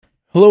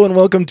Hello and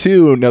welcome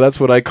to Now That's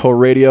What I Call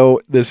Radio.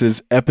 This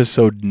is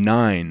episode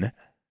 9.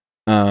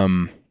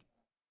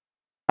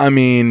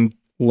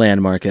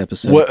 Landmark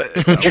episode.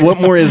 What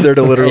more is there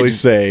to literally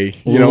say?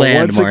 You know,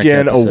 once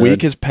again, episode. A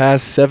week has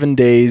passed, 7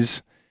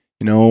 days.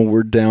 You know,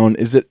 we're down.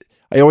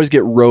 I always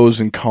get rows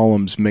and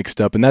columns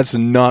mixed up, and that's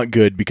not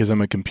good because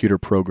I'm a computer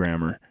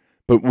programmer.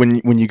 But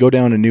when you go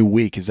down a new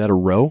week, is that a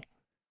row?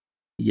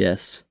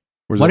 Yes.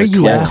 What are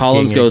you asking?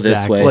 Columns go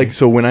this way. Like,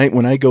 so when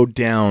I go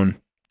down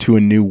to a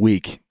new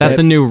week, that's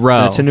a new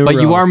row. That's a new row.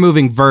 You are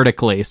moving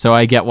vertically, so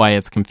I get why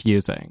it's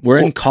confusing. We're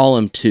in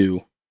column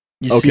 2.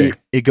 You see,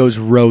 it goes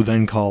row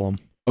then column.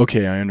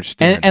 Okay, I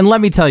understand. And let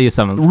me tell you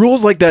something.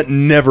 Rules like that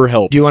never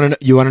help. Do you want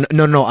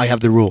to? No. I have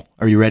the rule.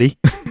 Are you ready?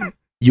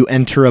 You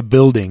enter a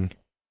building,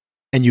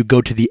 and you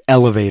go to the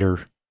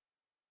elevator.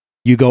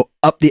 You go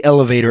up the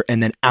elevator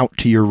and then out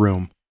to your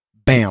room.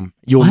 Bam!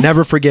 You'll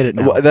never forget it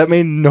now. Well, that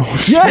made no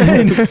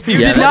sense. You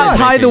did not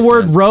tie the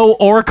word row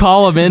or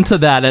column into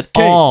that at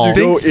all.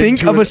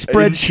 Think of a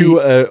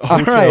spreadsheet. All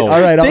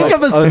right. Think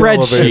of a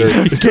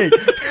spreadsheet. Okay.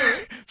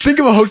 Think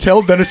of a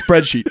hotel, then a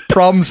spreadsheet.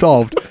 Problem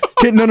solved.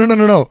 Okay,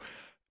 no.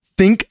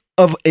 Think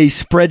of a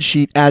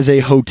spreadsheet as a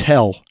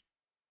hotel.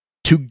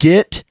 To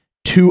get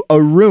to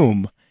a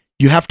room,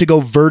 you have to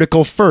go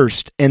vertical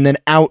first and then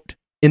out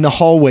in the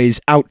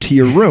hallways out to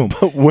your room.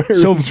 But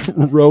where's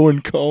row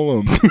and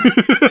column?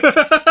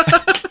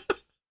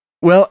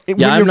 Well,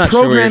 when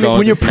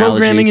you're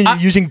programming and you're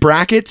using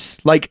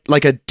brackets, like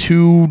a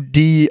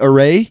 2D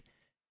array,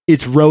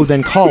 it's row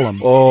then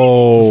column.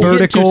 Oh,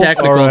 vertical. Too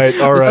technical. All right.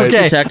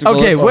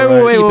 Okay.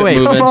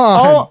 Wait. Come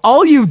on.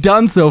 All you've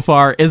done so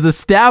far is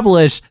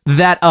establish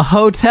that a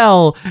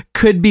hotel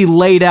could be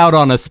laid out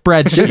on a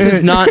spreadsheet. This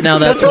is not Now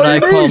That's what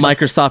I call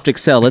Microsoft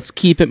Excel. Let's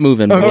keep it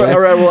moving. Okay.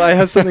 All right. Well, I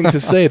have something to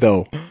say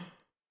though.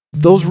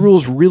 Those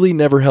rules really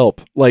never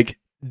help. Like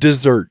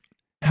dessert,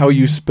 how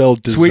you spell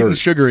dessert, Sweet and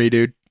sugary,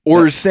 dude.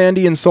 Or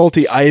sandy and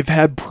salty. I've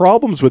had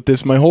problems with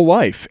this my whole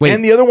life. Wait,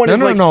 and the other one is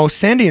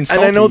sandy and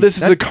salty. And I know this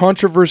is a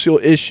controversial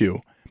issue,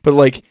 but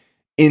like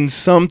in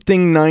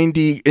something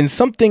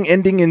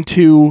ending in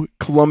 2,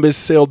 Columbus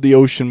sailed the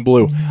ocean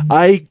blue.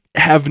 I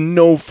have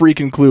no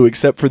freaking clue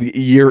except for the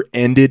year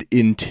ended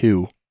in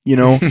 2. You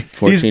know,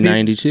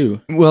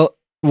 1492. Well,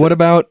 what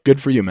about?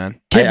 Good for you, man.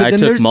 I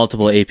took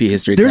multiple AP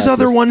history. There's classes.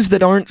 other ones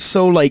that aren't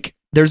so like.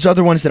 There's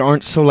other ones that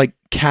aren't so like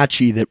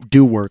catchy that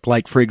do work.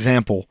 Like for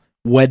example,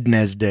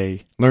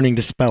 Wednesday, learning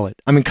to spell it.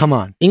 I mean, come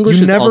on. English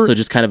is also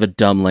just kind of a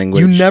dumb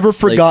language. You never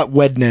forgot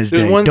Wednesday.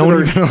 There's ones Don't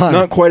that even lie.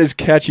 Not quite as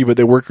catchy, but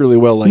they work really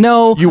well. Like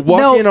No, you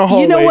walk in a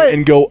hallway you know what?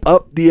 and go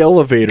up the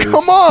elevator.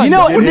 Come on.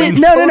 No.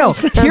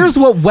 Here's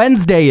what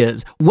Wednesday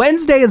is.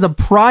 Wednesday is a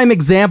prime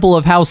example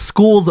of how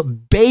schools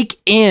bake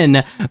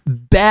in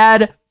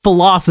bad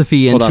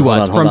philosophy into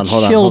us from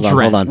children.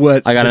 Hold on.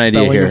 What, I got an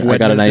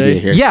idea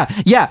here.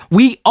 Yeah.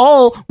 We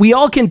all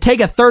can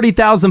take a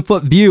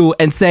 30,000-foot view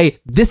and say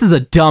this is a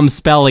dumb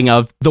spelling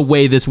of the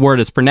way this word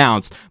is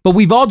pronounced. But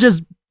we've all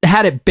just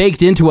had it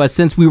baked into us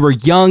since we were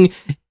young,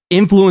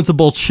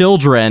 influenceable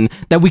children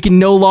that we can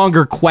no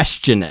longer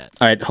question it.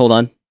 All right, hold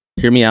on.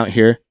 Hear me out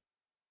here.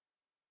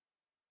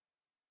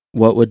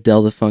 What would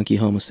Del the Funky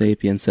Homo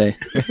Sapien say?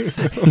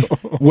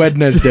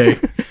 Wednesday.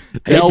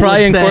 He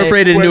probably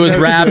incorporated into his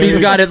rap. He's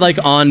got it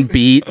like on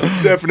beat.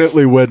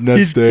 Definitely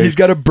Wednesday. He's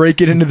got to break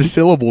it into the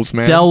syllables,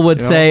 man. Del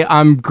would say,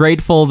 I'm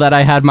grateful that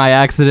I had my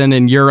accident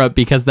in Europe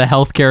because the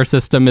healthcare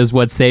system is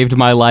what saved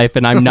my life,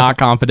 and I'm not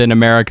confident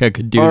America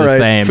could do the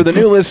same. For the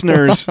new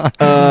listeners,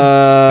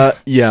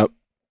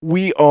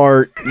 we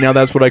are, Now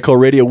That's What I Call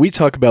Radio. We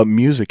talk about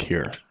music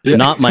here.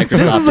 Not Microsoft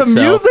This is a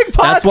Excel. music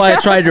podcast. That's why I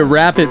tried to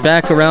wrap it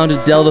back around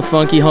to Del the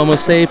Funky Homo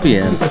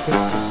Sapien.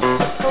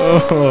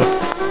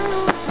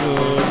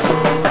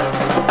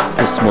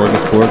 It's a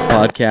smorgasbord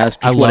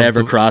podcast. Just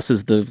whatever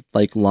crosses the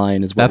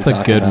line is what That's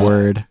a good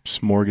word.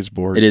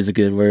 Smorgasbord. It is a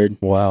good word.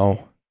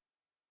 Wow.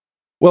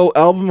 Well,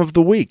 album of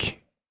the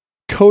week.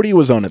 Cody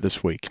was on it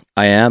this week.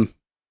 I am.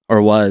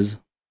 Or was.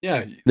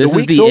 Yeah. This the is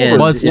week's the over. end.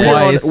 Was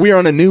twice. We're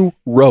on a new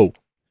row.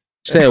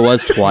 Say it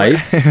was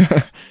twice.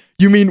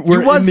 You mean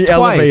we're in the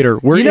elevator?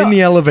 We're in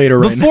the elevator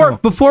right now.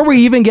 Before we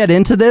even get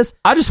into this,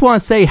 I just want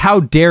to say,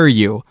 how dare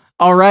you?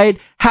 All right?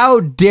 How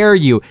dare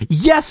you?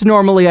 Yes,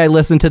 normally I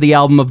listen to the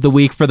album of the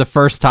week for the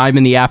first time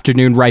in the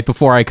afternoon right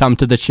before I come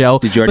to the show.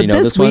 Did you already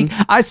know this week,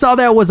 one? I saw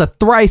that was a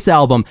Thrice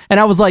album, and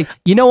I was like,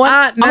 you know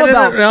what? I'm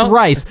about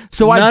Thrice.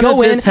 So I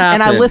go in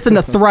and I listen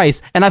to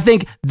Thrice, and I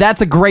think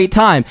that's a great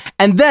time.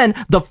 And then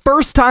the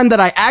first time that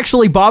I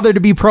actually bothered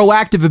to be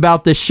proactive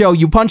about this show,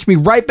 you punched me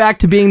right back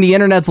to being the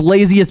internet's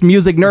laziest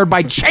music nerd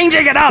by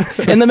changing it up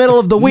in the middle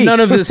of the week.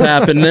 None of this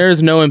happened. There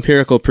is no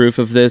empirical proof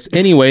of this.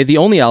 Anyway, the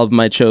only album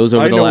I chose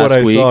over the last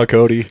week. I saw,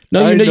 Cody.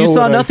 No, you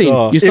saw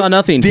nothing. You saw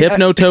nothing.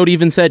 Hypno Toad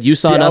even said you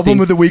saw the nothing.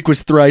 album of the week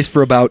was Thrice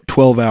for about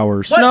 12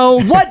 hours.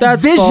 What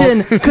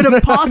vision could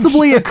have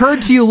possibly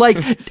occurred to you? Like,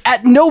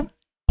 at no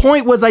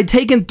point was I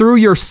taken through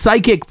your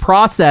psychic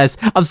process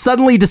of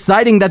suddenly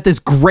deciding that this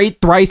great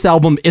Thrice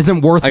album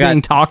isn't worth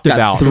being talked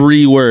about.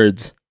 3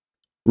 words.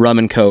 Rum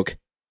and Coke.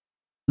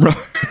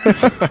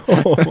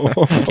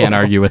 Can't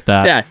argue with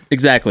that. Yeah,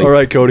 exactly. All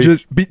right, Cody.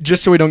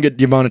 Just so we don't get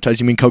demonetized,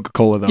 you mean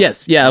Coca-Cola, though?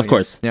 Yes, yeah, of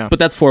course. Yeah. But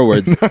that's 4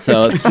 words,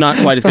 so it's not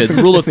quite as good.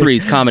 Rule of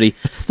threes, comedy.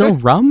 It's still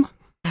rum?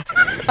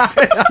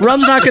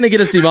 Rum's not going to get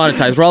us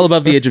demonetized. We're all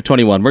above the age of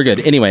 21. We're good.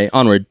 Anyway,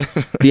 onward.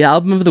 The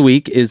album of the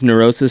week is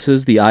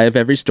Neurosis's The Eye of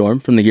Every Storm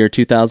from the year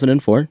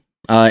 2004.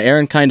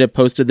 Aaron kind of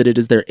posted that it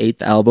is their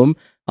 8th album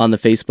on the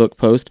Facebook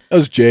post. That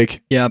was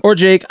Jake. Yeah. Or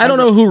Jake. I don't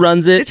know who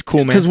runs it. It's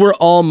cool, man. Because we're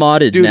all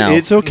modded Dude, now.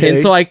 it's okay. And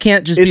so I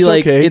can't just be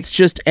like, it's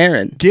just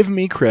Aaron. Give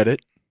me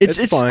credit.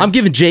 It's fine. I'm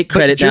giving Jake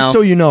credit just now. Just so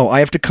you know,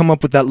 I have to come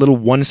up with that little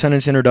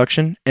 1-sentence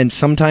introduction, and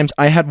sometimes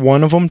I had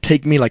one of them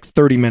take me like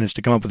 30 minutes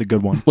to come up with a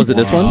good one. Was it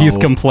this one? He's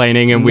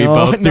complaining, and we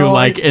both do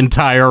like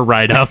entire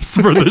write-ups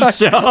for the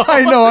show.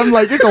 I know. I'm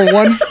like, it's a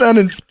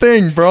 1-sentence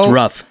thing, bro. It's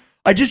rough.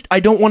 I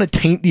don't want to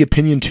taint the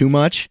opinion too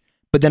much,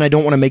 but then I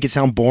don't want to make it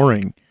sound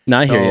boring. No,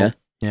 I hear you.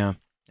 Yeah.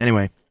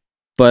 Anyway.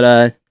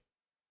 But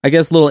I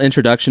guess a little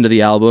introduction to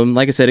the album.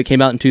 Like I said, it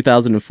came out in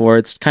 2004.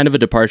 It's kind of a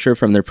departure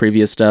from their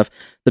previous stuff.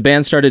 The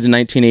band started in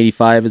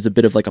 1985 as a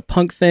bit of like a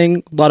punk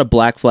thing, a lot of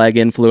Black Flag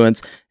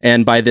influence,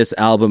 and by this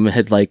album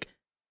had like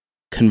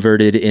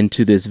converted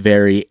into this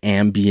very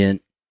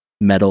ambient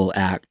metal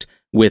act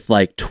with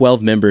like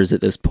 12 members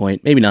at this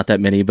point. Maybe not that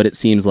many, but it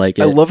seems like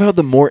it. I love how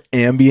the more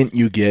ambient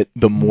you get,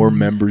 the more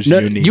members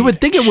you need. You would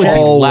think it would be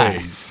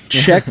less.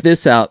 Check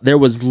this out. There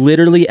was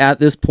literally at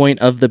this point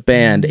of the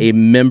band a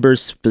member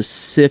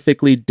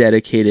specifically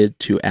dedicated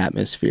to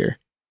Atmosphere.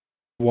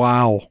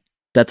 Wow.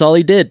 That's all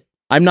he did.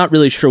 I'm not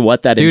really sure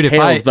what that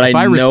entails, but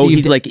I know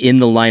he's like in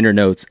the liner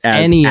notes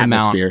as any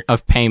Atmosphere. Amount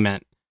of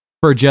payment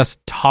for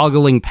just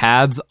toggling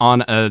pads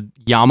on a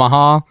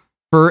Yamaha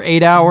for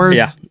 8 hours.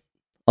 Yeah.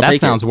 That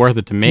sounds worth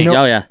it to me. You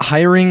know, oh yeah.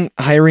 Hiring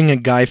a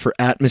guy for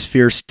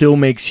Atmosphere still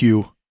makes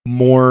you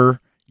more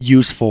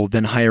useful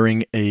than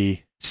hiring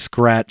a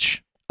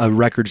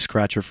record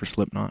scratcher for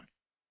Slipknot.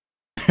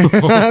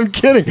 I'm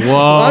kidding.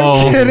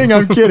 Whoa.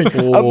 I'm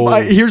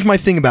kidding. Here's my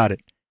thing about it.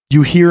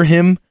 You hear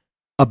him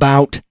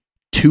about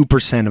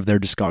 2% of their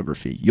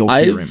discography. You'll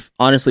hear him. I've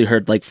honestly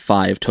heard like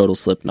 5 total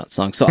Slipknot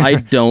songs, so I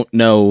don't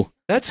know.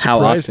 That's how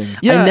surprising. Often.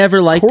 Yeah, I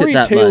never liked Corey it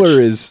that Taylor much.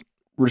 is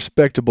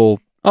respectable.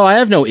 Oh, I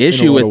have no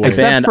issue with the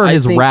except band. for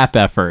his rap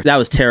efforts. That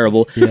was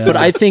terrible. Yeah, but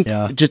I think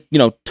just,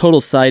 total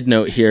side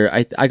note here,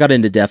 I got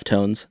into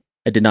Deftones.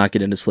 I did not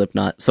get into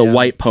Slipknot. So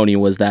White Pony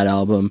was that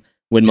album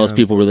when most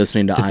people were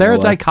listening to Iowa. Is there a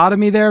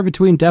dichotomy there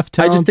between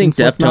Deftones? I just think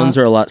and Deftones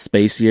are a lot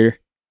spacier.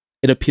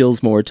 It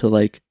appeals more to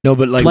like no,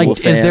 but like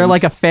is there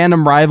like a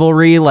fandom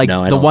rivalry? Like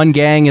the one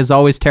gang is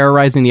always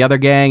terrorizing the other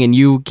gang, and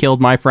you killed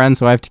my friend,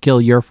 so I have to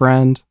kill your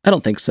friend. I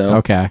don't think so.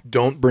 Okay,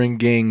 don't bring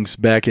gangs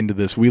back into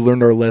this. We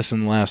learned our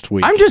lesson last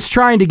week. I'm just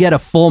trying to get a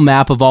full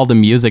map of all the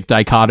music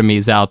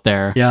dichotomies out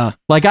there. Yeah,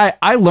 like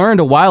I learned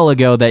a while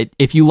ago that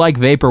if you like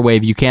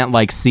vaporwave, you can't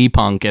like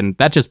C-punk, and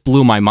that just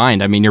blew my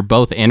mind. I mean, you're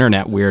both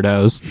internet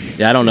weirdos.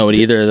 Yeah, I don't know what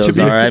either of those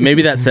are.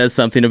 Maybe that says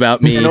something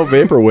about me. No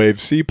vaporwave,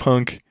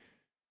 C-punk.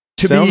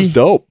 Sounds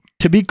dope.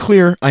 To be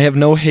clear, I have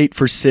no hate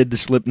for Sid the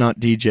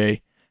Slipknot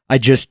DJ. I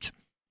just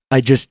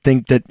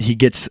think that he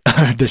gets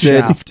the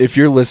shaft. If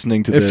you're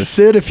listening to this,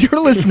 Sid, if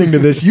you're listening to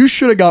this, you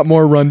should have got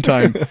more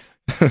runtime.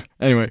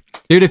 Anyway,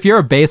 dude, if you're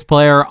a bass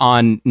player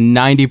on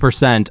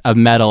 90% of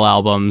metal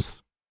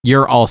albums,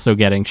 you're also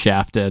getting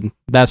shafted.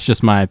 That's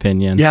just my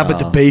opinion. Yeah, but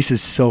the bass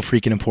is so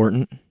freaking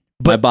important.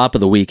 My bop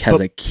of the week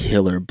has a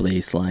killer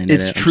bass line.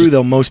 It's true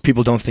though. Most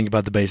people don't think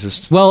about the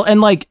bassist. Well,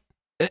 and like.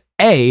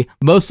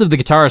 Most of the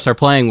guitarists are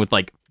playing with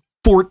like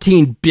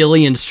 14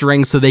 billion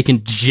strings so they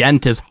can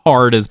gent as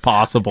hard as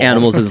possible.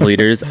 Animals as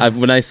leaders.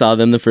 When I saw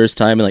them the first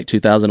time in like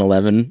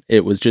 2011,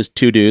 it was just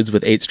 2 dudes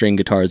with 8-string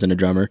guitars and a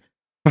drummer.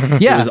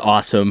 Yeah. It was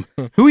awesome.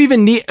 Who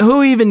even needs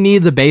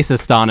a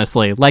bassist,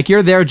 honestly? Like,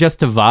 you're there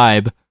just to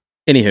vibe.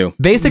 Anywho.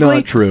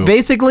 Not true.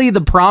 Basically,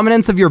 the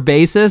prominence of your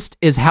bassist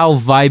is how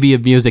vibey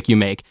of music you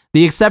make.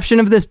 The exception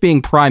of this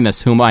being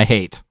Primus, whom I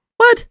hate.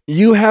 What?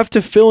 You have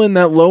to fill in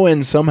that low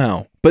end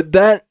somehow. But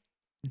that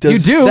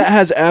that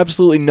has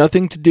absolutely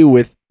nothing to do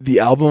with the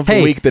album of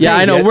the week.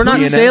 I know. We're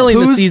not sailing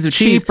the seas of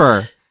cheese.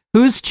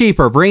 Who's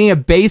cheaper? Bringing a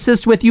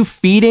bassist with you,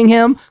 feeding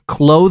him,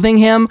 clothing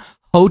him,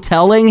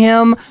 hoteling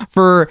him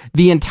for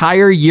the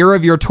entire year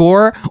of your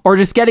tour, or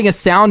just getting a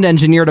sound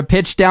engineer to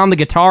pitch down the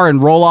guitar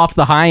and roll off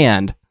the high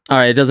end? All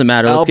right, it doesn't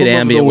matter. Let's get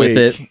ambient with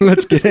it.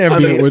 Let's get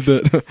ambient with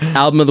it.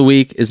 Album of the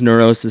week is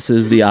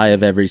Neurosis's The Eye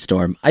of Every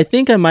Storm. I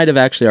think I might have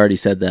actually already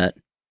said that.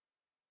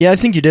 Yeah, I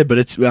think you did,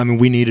 but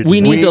we needed we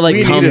need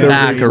to come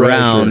back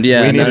around.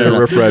 Yeah, we needed a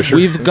refresher.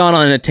 We've gone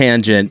on a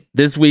tangent.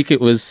 This week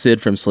it was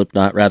Sid from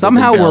Slipknot rather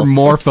Somehow than we're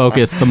more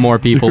focused the more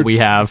people we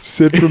have.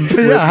 Sid from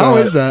Slipknot. Yeah, how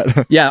is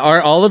that? Yeah,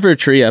 our Oliver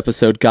Tree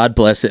episode, God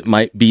bless it,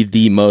 might be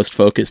the most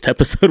focused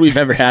episode we've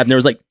ever had, and there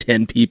was like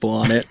 10 people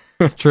on it.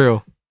 It's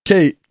true.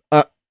 Okay,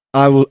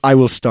 I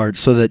will start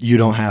so that you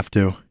don't have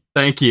to.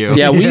 Thank you.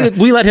 Yeah,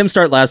 we let him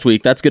start last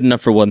week. That's good enough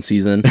for one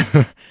season.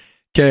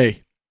 Okay.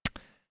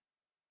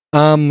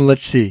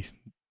 Let's see.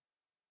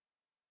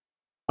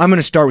 I'm going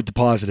to start with the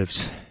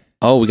positives.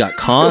 Oh, we got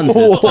cons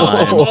this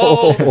time.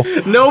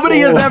 Nobody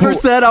has ever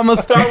said I'm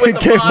gonna start with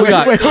the We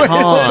got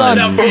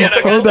cons.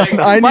 Hold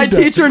on. My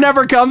teacher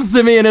never comes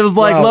to me and it was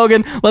like,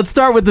 Logan, let's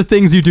start with the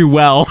things you do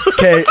well.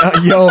 Okay,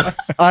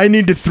 I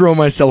need to throw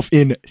myself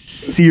in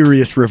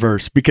serious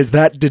reverse because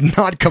that did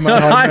not come out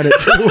how I meant it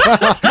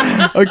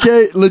to.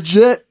 Okay,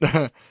 legit.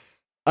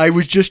 I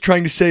was just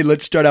trying to say,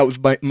 let's start out with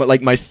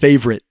my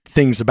favorite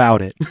things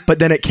about it, but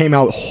then it came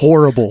out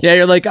horrible. Yeah,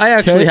 you're like, I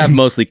actually have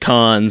mostly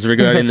cons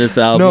regarding this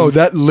album. No,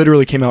 that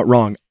literally came out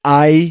wrong.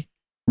 I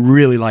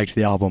really liked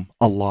the album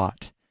a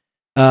lot,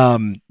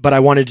 but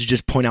I wanted to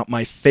just point out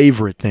my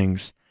favorite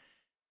things.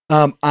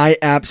 I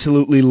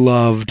absolutely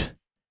loved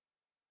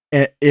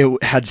it.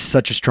 It had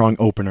such a strong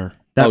opener.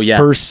 That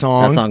first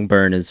song. That song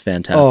Burn is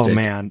fantastic. Oh,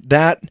 man.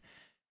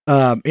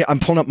 I'm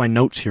pulling up my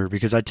notes here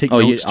because I take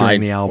notes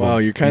during the album. Wow,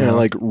 you're kind of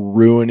like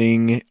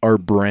ruining our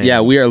brain.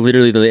 Yeah, we are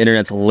literally the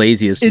internet's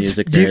laziest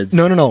music nerds.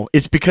 No.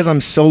 It's because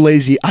I'm so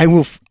lazy. I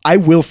will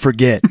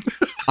forget.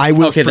 I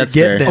will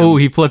forget them. Oh,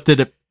 he flipped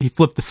it. He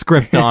flipped the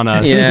script on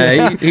us.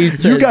 Yeah, he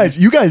said,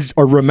 you guys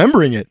are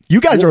remembering it. You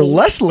guys are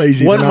less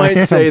lazy. One than might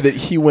I am. say that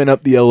he went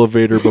up the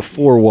elevator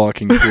before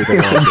walking through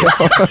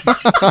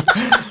the lobby.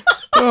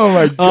 Oh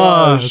my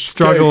gosh!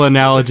 Struggle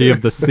analogy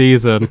of the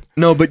season.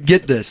 No, but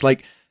get this,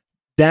 like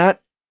that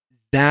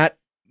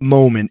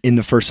moment in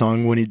the first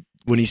song when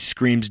he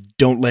screams,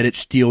 "Don't let it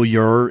steal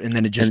your," and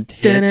then it just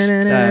hits.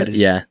 That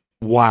is,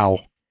 wow.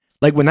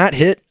 Like when that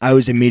hit, I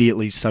was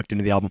immediately sucked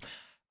into the album.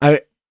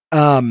 I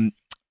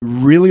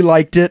really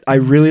liked it. I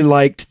really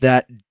liked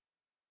that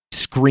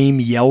scream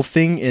yell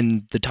thing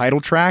in the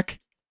title track.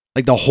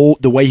 Like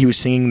the way he was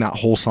singing that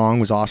whole song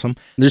was awesome.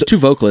 There's two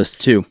vocalists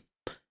too.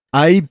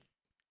 I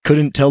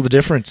couldn't tell the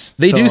difference.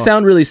 They do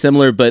sound really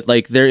similar, but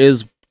like there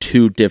is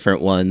two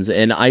different ones,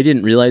 and I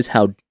didn't realize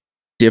how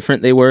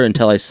different they were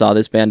until I saw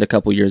this band a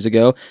couple years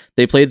ago.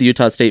 They played the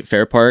Utah State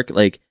Fair Park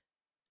like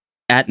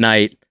at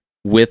night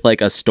with like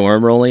a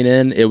storm rolling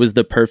in. It was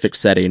the perfect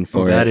setting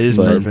for it. That is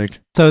perfect.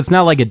 So it's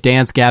not like a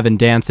Dance Gavin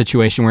Dance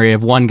situation where you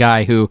have one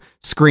guy who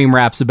scream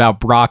raps about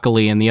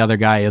broccoli and the other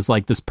guy is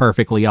like this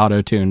perfectly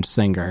auto-tuned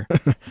singer.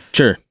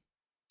 Sure.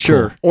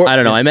 Sure. Or, I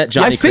don't know. I met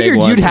Johnny I figured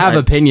Craig you'd once. have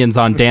opinions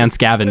on Dance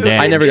Gavin Dance.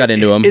 I never got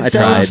into him. I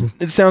tried.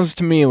 It sounds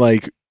to me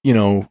like,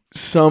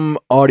 some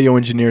audio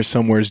engineer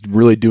somewhere is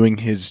really doing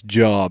his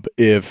job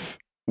if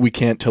we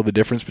can't tell the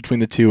difference between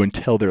the two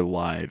until they're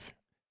live.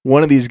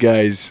 One of these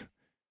guys,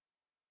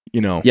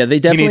 Yeah, they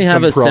definitely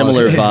have a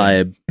similar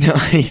vibe.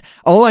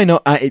 All I know,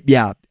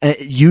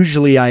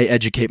 usually I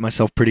educate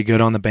myself pretty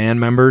good on the band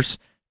members.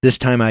 This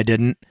time I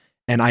didn't,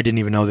 and I didn't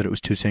even know that it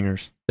was two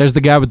singers. There's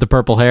the guy with the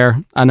purple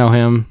hair. I know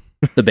him.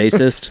 The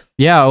bassist?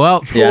 Yeah,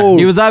 well, Oh,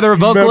 he was either a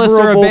vocalist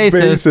or a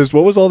bassist.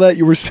 What was all that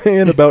you were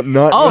saying about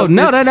not? Oh,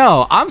 no.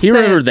 He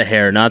remembered the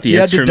hair, not the He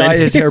had instrument. to dye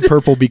his hair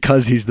purple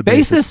because he's the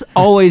bassist. Bassists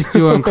always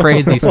doing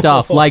crazy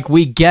stuff. Like,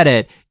 we get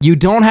it. You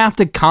don't have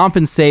to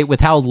compensate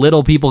with how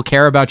little people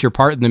care about your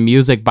part in the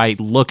music by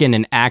looking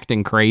and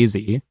acting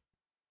crazy.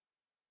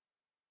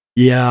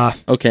 Yeah.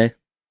 Okay.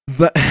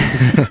 But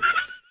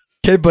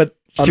but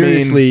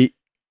seriously,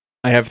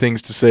 I have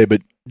things to say,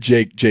 but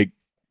Jake,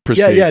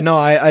 proceed. Yeah, no,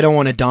 I don't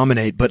want to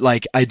dominate, but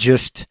like I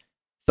just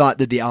thought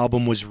that the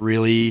album was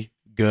really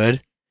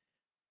good.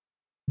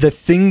 The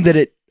thing that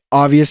it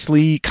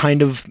obviously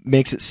kind of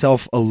makes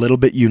itself a little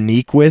bit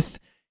unique with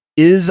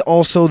is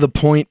also the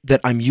point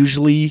that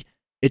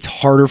it's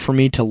harder for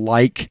me to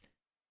like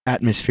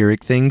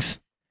atmospheric things.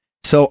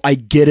 So I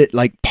get it,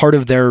 like part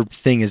of their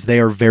thing is they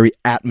are very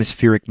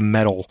atmospheric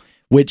metal,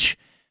 which,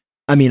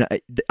 I mean,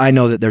 I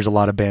know that there's a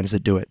lot of bands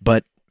that do it,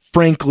 but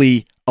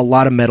frankly, a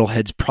lot of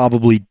metalheads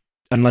probably,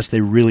 unless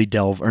they really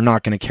delve, are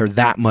not going to care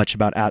that much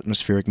about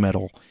atmospheric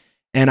metal.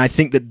 And I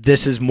think that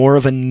this is more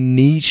of a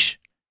niche.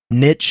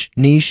 You're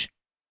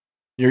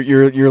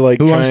like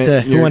who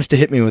wants to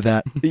hit me with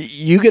that?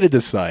 You get to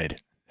decide.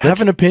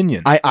 Have an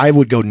opinion. I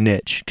would go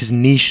niche because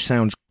niche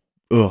sounds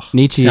ugh.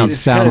 Niche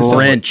sounds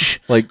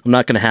French. Like I'm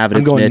not going to have it.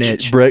 I'm going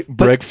niche.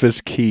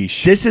 Breakfast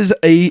quiche. This is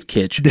a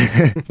kitsch.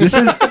 This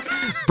is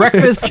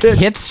breakfast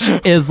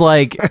kitsch is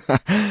like.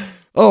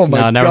 Oh my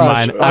god! No, never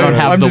mind. I don't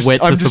have the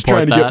wit to support that. I'm just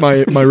trying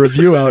to get my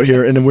review out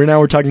here, and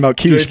we're talking about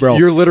quiche, bro.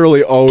 You're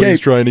literally always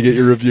trying to get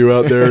your review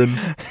out there, and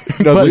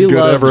nothing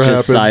good ever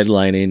happens.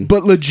 Sidelining.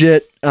 But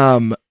legit,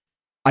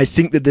 I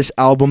think that this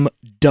album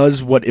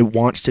does what it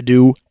wants to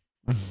do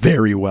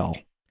very well.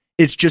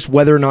 It's just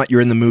whether or not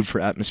you're in the mood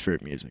for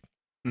atmospheric music.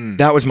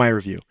 That was my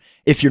review.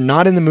 If you're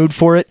not in the mood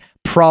for it,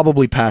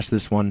 probably pass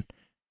this one.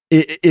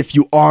 If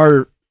you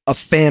are a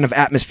fan of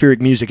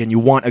atmospheric music and you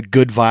want a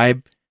good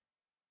vibe,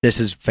 this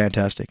is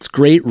fantastic. It's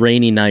great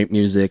rainy night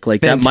music.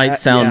 Like that might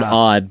sound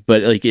odd,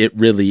 but like it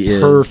really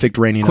is. Perfect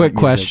rainy night music. Quick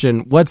question.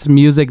 What's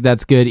music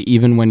that's good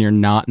even when you're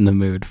not in the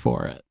mood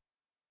for it?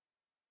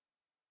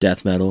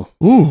 Death metal.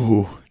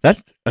 Ooh,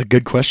 that's a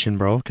good question,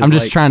 bro. I'm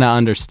just trying to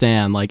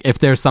understand, like, if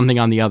there's something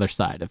on the other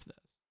side of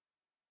this.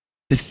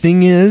 The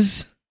thing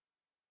is,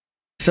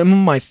 some of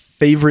my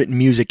favorite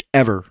music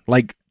ever,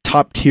 like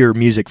top tier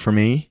music for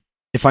me,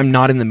 if I'm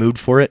not in the mood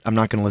for it, I'm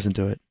not going to listen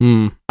to it.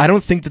 I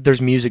don't think that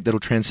there's music that'll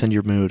transcend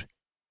your mood.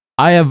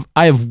 I have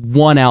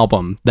one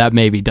album that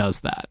maybe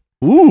does that.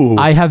 Ooh.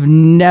 I have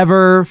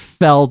never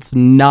felt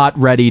not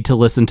ready to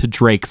listen to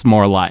Drake's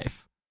More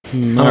Life. All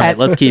right,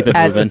 let's keep it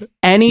moving. At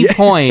any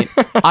point,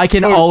 I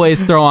can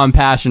always throw on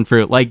Passion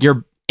Fruit. Like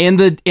you're in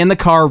the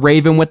car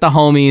raving with the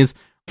homies,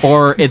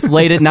 or it's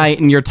late at night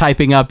and you're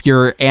typing up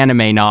your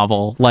anime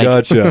novel. Like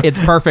Gotcha.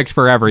 It's perfect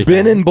for everything.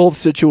 Been in both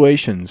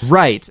situations.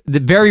 Right.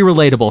 Very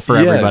relatable for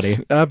everybody.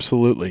 Yes,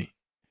 absolutely.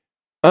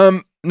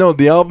 No,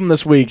 the album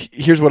this week,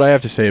 here's what I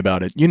have to say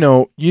about it. You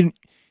know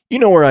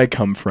where I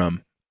come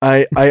from.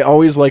 I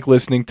always like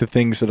listening to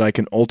things that I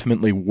can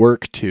ultimately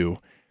work to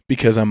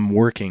because I'm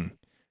working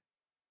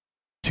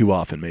too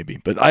often maybe.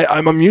 But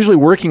I'm usually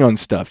working on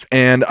stuff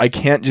and I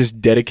can't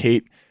just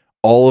dedicate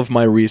all of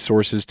my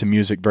resources to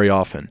music very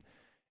often.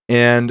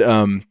 And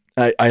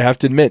I have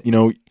to admit,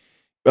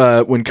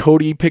 when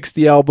Cody picks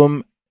the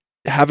album,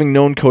 having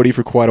known Cody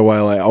for quite a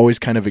while, I always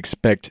kind of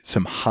expect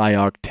some high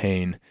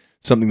octane,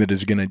 something that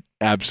is going to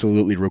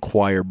absolutely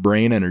require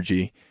brain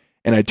energy.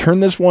 And I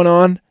turned this one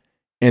on,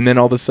 and then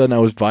all of a sudden I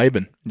was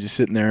vibing, just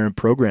sitting there and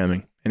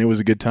programming, and it was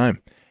a good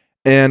time.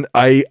 And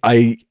I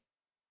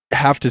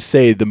have to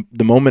say,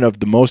 the moment of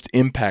the most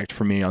impact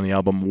for me on the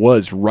album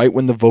was right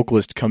when the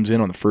vocalist comes in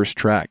on the first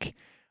track.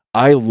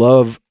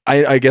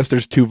 I guess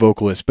there's two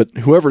vocalists, but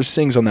whoever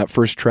sings on that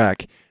first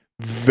track,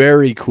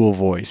 very cool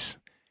voice.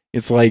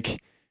 It's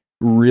like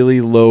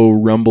really low,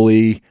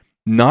 rumbly,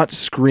 not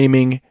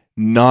screaming,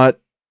 not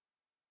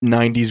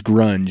 90s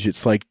grunge.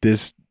 It's like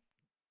this,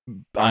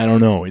 I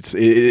don't know. It's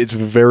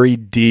very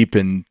deep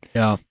and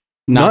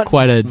not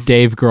quite a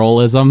Dave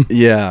Grohlism.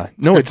 Yeah.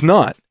 No, it's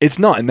not. It's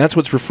not. And that's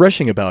what's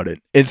refreshing about it.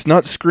 It's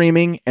not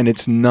screaming and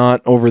it's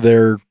not over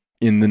there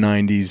in the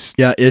 90s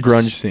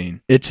grunge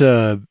scene. It's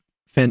a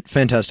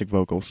fantastic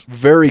vocals.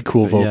 Very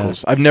cool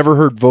vocals. I've never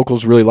heard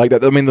vocals really like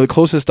that. I mean, the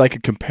closest I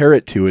could compare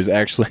it to is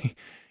actually,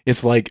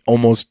 it's like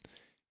almost,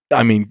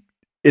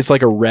 it's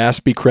like a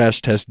raspy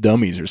Crash Test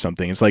Dummies or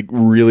something. It's like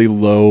really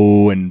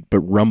low but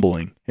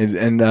rumbling.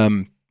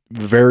 And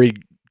very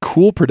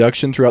cool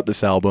production throughout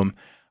this album.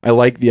 I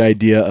like the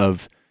idea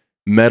of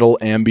metal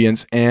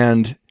ambience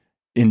and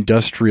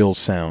industrial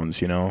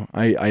sounds,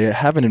 I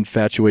have an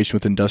infatuation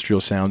with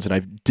industrial sounds, and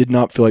I did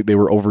not feel like they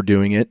were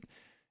overdoing it.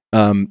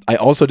 I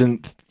also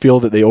didn't feel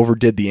that they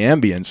overdid the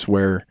ambience,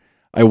 where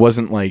I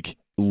wasn't like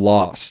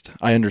lost.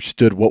 I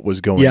understood what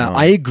was going on. Yeah,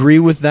 I agree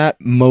with that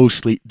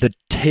mostly. The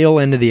tail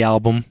end of the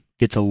album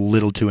gets a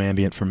little too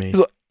ambient for me.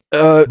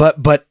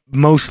 But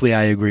mostly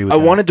I agree with that.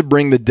 I wanted to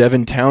bring the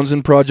Devin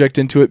Townsend project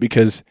into it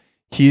because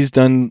he's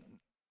done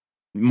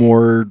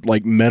more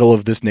like metal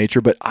of this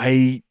nature, but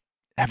I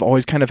have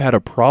always kind of had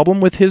a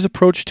problem with his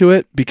approach to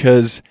it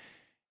because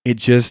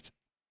it's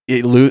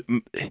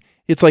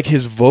like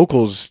his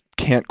vocals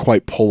can't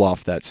quite pull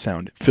off that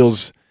sound. It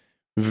feels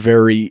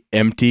very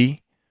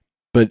empty,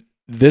 but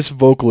this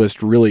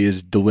vocalist really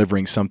is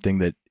delivering something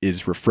that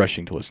is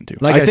refreshing to listen to.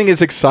 I think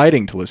it's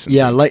exciting to listen to.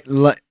 Yeah, like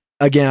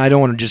again, I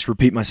don't want to just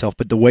repeat myself,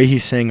 but the way he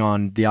sang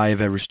on The Eye of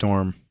Every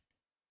Storm,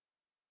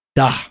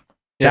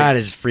 that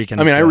is freaking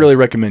I really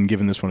recommend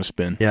giving this one a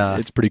spin. Yeah.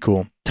 It's pretty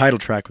cool. Title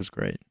track was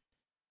great.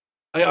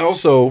 I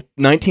also,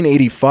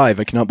 1985,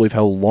 I cannot believe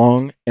how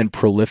long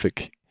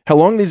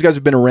these guys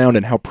have been around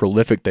and how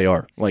prolific they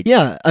are. Like,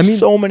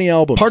 so many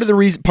albums. Part of the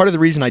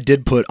reason I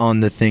did put on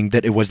the thing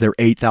that it was their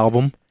 8th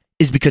album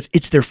is because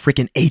it's their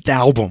freaking 8th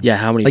album. Yeah,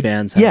 how many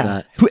bands have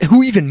that?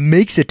 Who even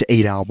makes it to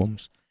 8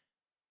 albums?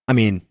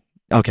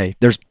 Okay,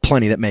 there's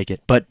plenty that make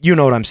it, but you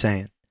know what I'm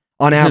saying.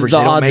 On average,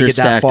 they don't make it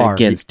that far.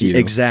 Against you.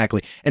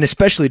 Exactly. And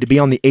especially to be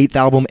on the 8th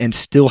album and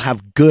still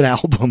have good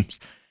albums.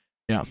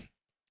 Yeah.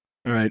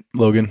 All right,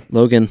 Logan.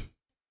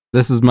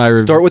 This is my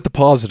Start with the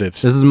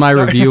positives. This is my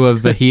review of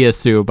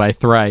Vahiasu by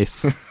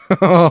Thrice.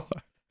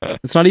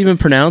 It's not even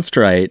pronounced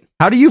right.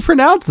 How do you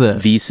pronounce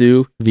it?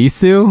 Visu.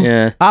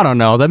 Yeah. I don't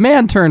know. The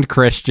man turned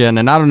Christian,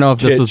 and I don't know if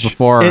this was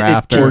before or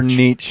after. Or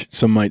Nietzsche,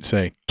 some might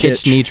say.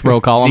 Nietzsche,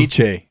 roll call him.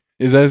 Nietzsche.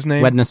 Is that his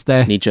name?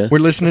 Wednesday. Nietzsche. We're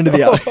listening to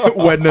the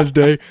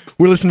Wednesday.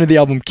 We're listening to the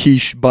album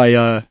Quiche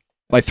by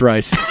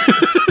Thrice.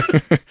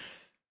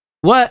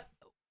 What?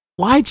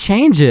 Why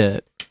change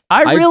it?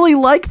 I really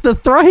like the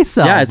Thrice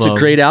album. Yeah, it's a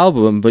great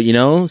album, but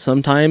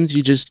sometimes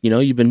you just,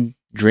 you've been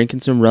drinking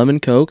some rum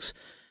and cokes,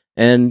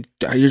 and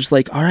you're just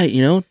like, all right,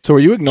 So are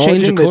you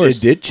acknowledging that it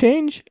did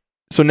change?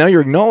 So now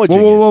you're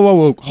acknowledging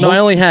Whoa. No, I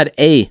only had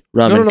a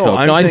rum and coke.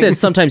 I said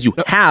sometimes you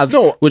have,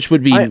 which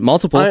would be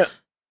multiple.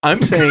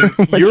 I'm saying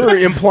you're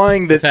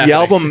implying that the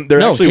album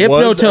there actually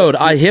was.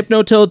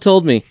 Hypnotoad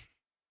told me.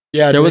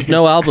 Yeah, there was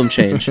no album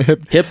change.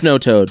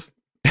 Hypnotoad.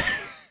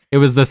 It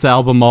was this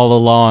album all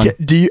along.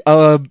 Do you?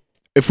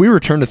 If we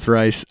return to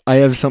Thrice, I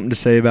have something to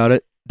say about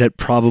it that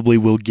probably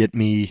will get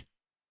me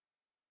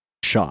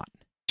shot.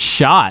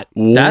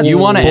 You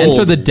want to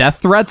enter the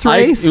death threats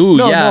race?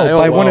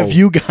 By one of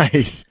you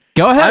guys.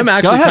 Go ahead. I'm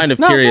actually kind of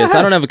curious.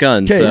 I don't have a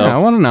gun, so I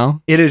want to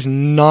know. It is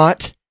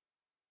not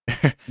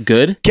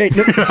good. Okay, is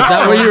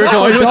that where you were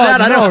going with that?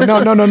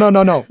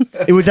 No.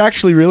 It was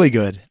actually really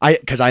good.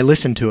 Because I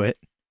listened to it,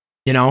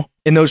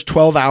 in those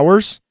 12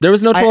 hours. There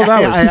was no 12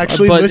 hours. I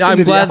actually but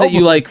I'm glad that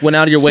you went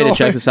out of your way to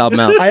check this album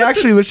out. I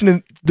actually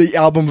listened to the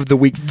album of the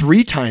week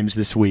 3 times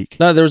this week.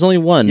 No, there was only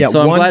one. Yeah,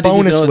 so I'm one glad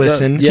bonus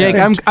listen. Jake,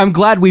 I'm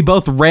glad we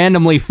both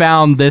randomly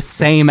found this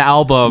same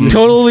album.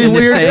 Totally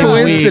weird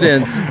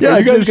coincidence. Yeah,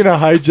 you guys gonna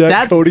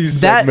hijack Cody's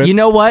segment? You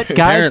know what, guys?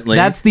 Apparently.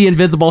 That's the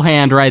invisible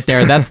hand right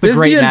there. That's the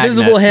great magnet. This is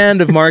the invisible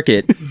hand of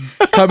Market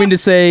coming to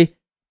say,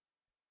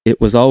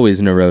 it was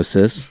always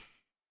Neurosis.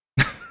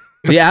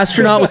 The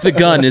astronaut with the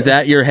gun is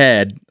at your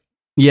head.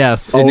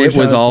 Yes. And it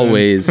was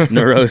always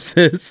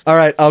Neurosis. All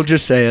right, I'll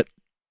just say it.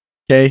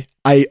 Okay?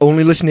 I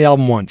only listened to the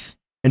album once.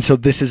 And so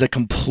this is a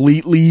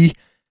completely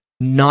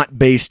not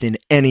based in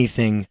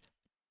anything,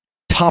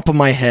 top of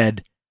my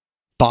head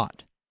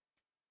thought.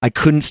 I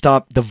couldn't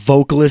stop the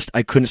vocalist.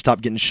 I couldn't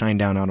stop getting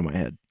Shinedown out of my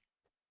head.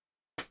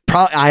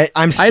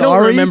 I'm sorry. I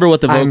don't remember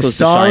what the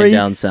vocalist of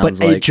Shinedown sounds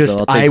but like. Just,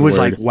 so I was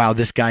like, wow,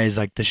 this guy is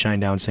like the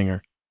Shinedown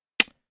singer.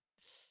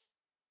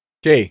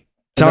 Okay.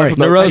 Sorry.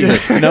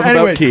 Neurosis. Enough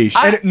about quiche.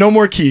 No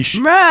more quiche.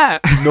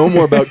 No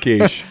more about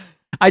quiche.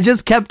 I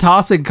just kept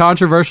tossing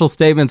controversial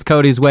statements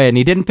Cody's way, and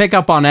he didn't pick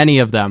up on any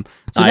of them.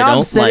 So now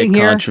I'm sitting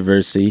here.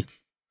 Controversy.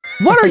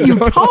 What are you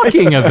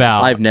talking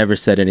about? I've never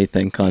said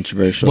anything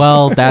controversial.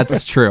 Well,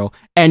 that's true.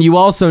 And you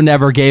also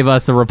never gave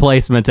us a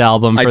replacement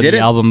album for the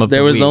album of the week.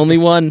 There was only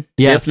one.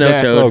 Yes,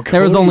 Hypnotoad.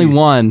 There was only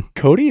one.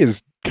 Cody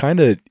is kind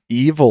of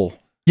evil.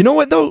 You know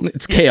what, though?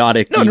 It's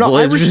chaotic. No,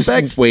 I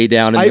respect. Just way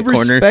down in the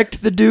corner. I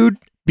respect the dude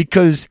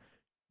because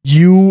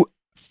you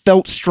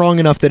felt strong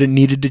enough that it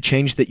needed to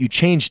change that you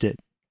changed it.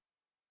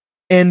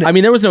 And I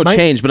mean, there was no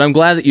change, but I'm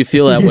glad that you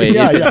feel that way if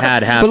it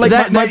had happened. But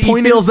like my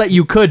point feels that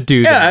you could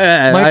do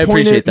that. I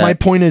appreciate that. My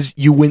point is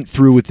you went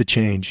through with the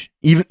change.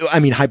 Even, I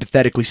mean,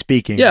 hypothetically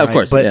speaking. Yeah, of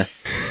course.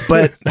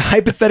 But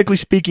hypothetically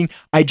speaking,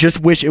 I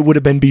just wish it would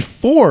have been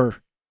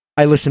before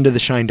I listened to the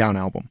Shinedown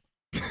album.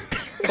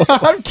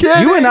 I'm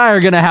kidding. You and I are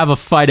going to have a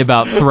fight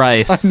about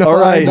Thrice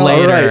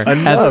later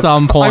at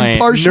some point.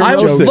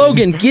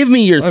 Logan, give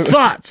me your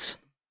thoughts.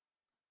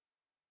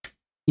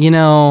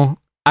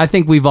 I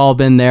think we've all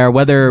been there,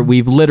 whether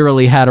we've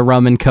literally had a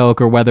rum and coke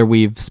or whether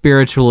we've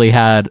spiritually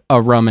had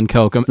a rum and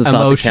coke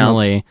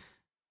emotionally.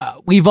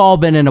 We've all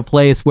been in a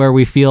place where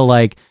we feel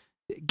like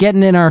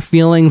getting in our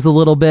feelings a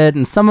little bit,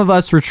 and some of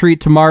us retreat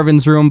to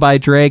Marvin's Room by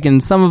Drake,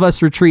 and some of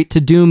us retreat to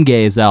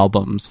Doomgaze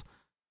albums.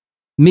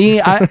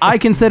 Me, I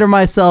consider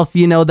myself,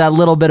 that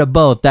little bit of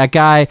both. That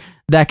guy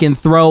that can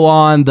throw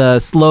on the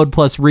slowed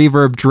plus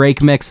reverb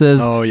Drake mixes.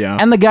 Oh, yeah.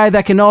 And the guy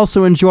that can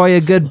also enjoy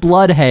a good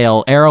blood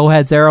hail.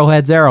 Arrowheads,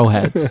 arrowheads,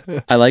 arrowheads.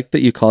 I like that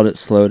you called it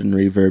slowed and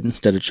reverb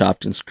instead of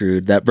chopped and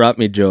screwed. That brought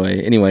me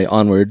joy. Anyway,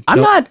 onward.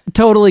 I'm not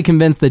totally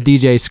convinced that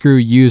DJ Screw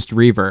used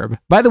reverb.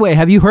 By the way,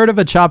 have you heard of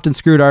a chopped and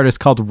screwed artist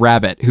called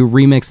Rabbit who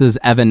remixes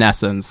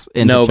Evanescence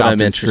into chopped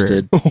and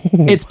interested.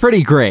 Screwed? It's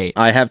pretty great.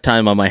 I have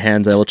time on my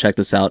hands. I will check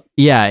this out.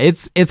 Yeah,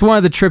 it's one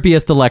of the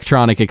trippiest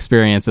electronic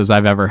experiences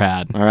I've ever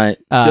had. All right.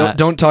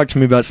 Don't talk to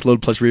me about slowed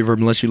plus reverb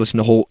unless you listen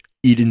to whole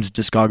Eden's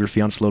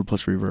discography on slowed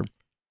plus reverb.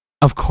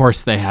 Of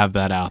course they have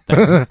that out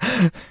there.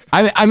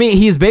 I mean,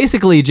 he's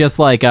basically just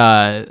like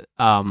a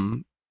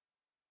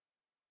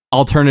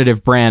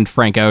alternative brand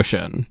Frank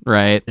Ocean,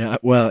 right? Yeah,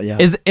 well, yeah.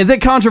 Is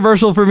it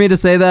controversial for me to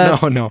say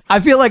that? No.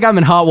 I feel like I'm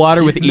in hot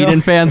water with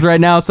Eden fans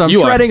right now, so I'm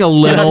treading a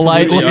little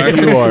lightly.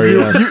 You are,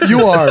 yeah.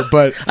 You are,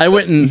 but I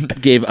went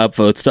and gave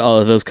upvotes to all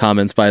of those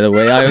comments, by the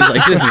way. I was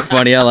like, this is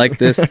funny. I like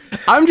this.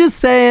 I'm just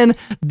saying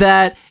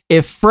that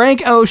if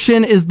Frank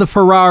Ocean is the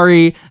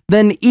Ferrari,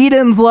 then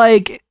Eden's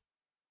like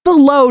the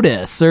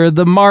Lotus or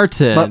the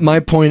Martin. My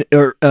point,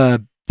 or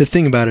the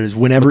thing about it is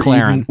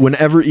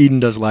whenever Eden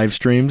does live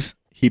streams,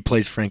 he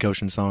plays Frank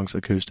Ocean songs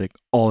acoustic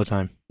all the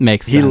time.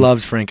 Makes sense. He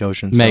loves Frank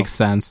Ocean. Makes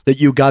sense. That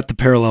you got the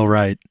parallel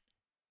right.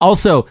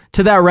 Also,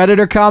 to that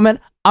Redditor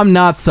comment, I'm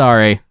not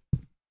sorry.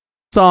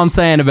 That's all I'm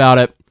saying about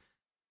it.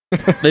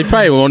 They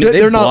probably won't.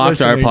 They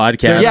blocked our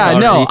podcast. Yeah,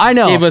 no, I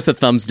know. Gave us a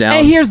thumbs down.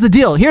 Hey, here's the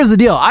deal.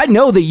 I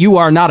know that you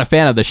are not a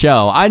fan of the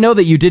show. I know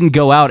that you didn't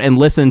go out and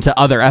listen to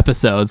other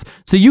episodes,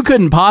 so you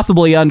couldn't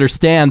possibly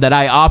understand that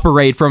I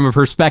operate from a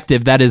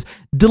perspective that is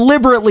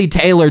deliberately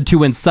tailored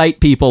to incite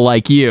people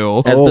like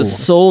you. As the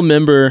sole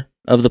member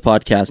of the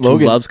podcast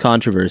who loves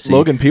controversy,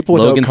 Logan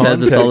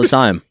says this all the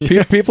time.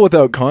 People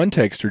without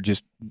context are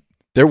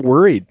they're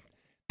worried.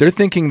 They're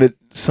thinking that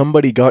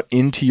somebody got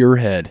into your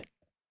head.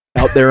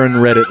 Out there in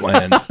Reddit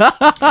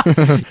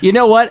land. You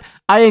know what?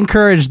 I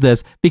encourage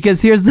this because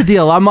here's the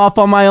deal. I'm off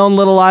on my own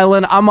little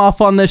island. I'm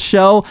off on this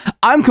show.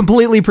 I'm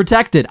completely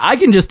protected. I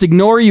can just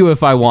ignore you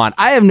if I want.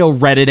 I have no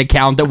Reddit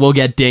account that will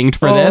get dinged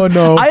for this.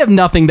 No. I have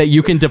nothing that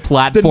you can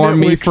deplatform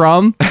me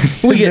from.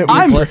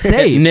 I'm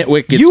safe.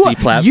 NTWIC gets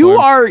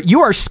deplatformed. You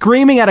are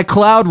screaming at a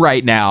cloud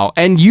right now,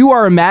 and you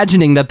are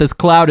imagining that this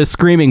cloud is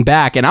screaming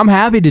back, and I'm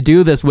happy to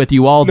do this with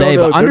you all day,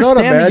 but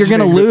understand that you're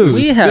going to lose.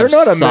 We have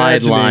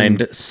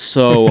sidelined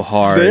so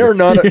hard. They are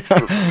not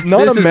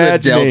this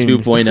imagining. Is a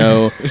Dell 2.0.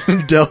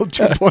 2.0. Dell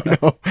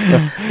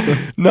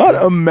 2.0. Not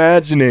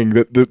imagining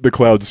that the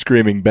cloud's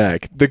screaming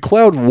back. The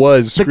cloud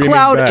was screaming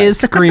back. The cloud is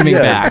screaming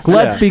back.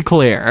 Let's be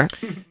clear.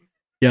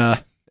 Yeah.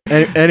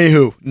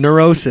 Anywho,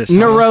 Neurosis.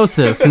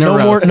 Neurosis.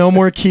 No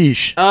more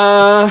quiche.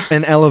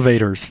 And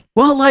elevators.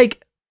 Well,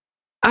 like,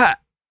 I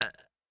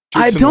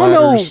Chutes and don't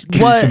know ladders,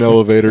 quiche what. and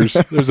elevators.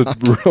 There's a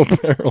real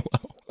parallel.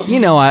 You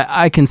know,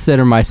 I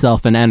consider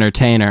myself an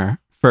entertainer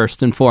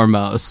first and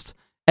foremost.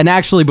 And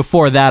actually,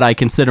 before that, I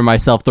consider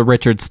myself the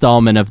Richard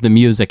Stallman of the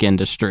music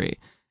industry.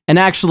 And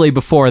actually,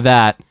 before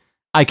that,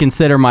 I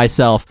consider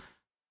myself.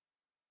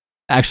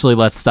 Actually,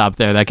 let's stop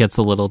there. That gets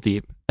a little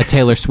deep. A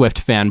Taylor Swift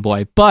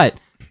fanboy. But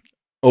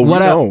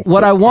what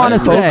I want to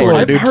say,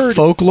 I've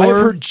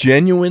heard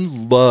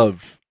genuine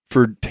love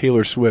for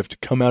Taylor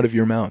Swift come out of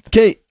your mouth.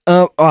 Okay.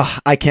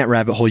 I can't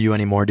rabbit hole you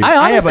anymore, dude.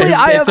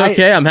 It's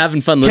okay. I'm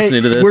having fun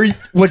listening to this.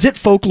 Was it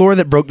Folklore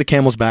that broke the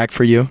camel's back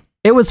for you?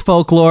 It was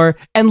Folklore,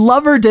 and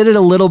Lover did it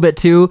a little bit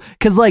too,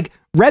 because like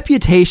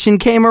Reputation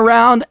came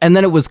around, and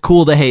then it was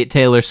cool to hate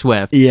Taylor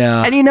Swift.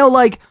 Yeah. And you know,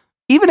 like,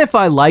 even if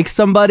I like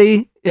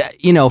somebody,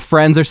 you know,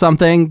 friends or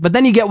something, but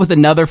then you get with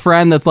another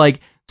friend that's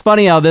like, it's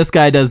funny how this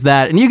guy does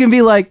that, and you can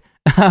be like,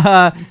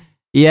 haha,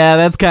 yeah,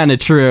 that's kind of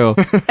true.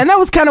 And that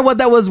was kind of what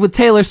that was with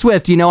Taylor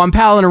Swift. You know, I'm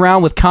palling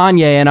around with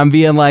Kanye, and I'm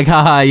being like,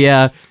 haha,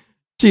 yeah,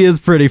 she is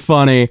pretty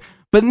funny.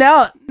 But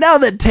now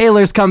that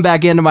Taylor's come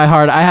back into my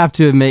heart, I have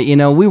to admit, you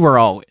know, we were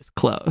always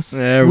close.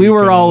 We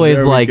were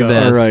always like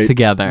this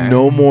together.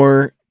 No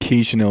more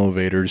quiche and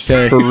elevators.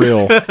 For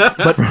real.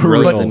 But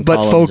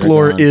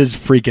Folklore is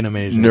freaking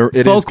amazing.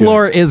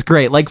 Folklore is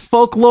great. Like,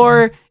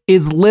 Folklore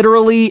is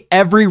literally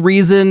every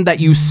reason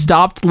that you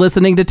stopped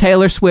listening to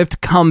Taylor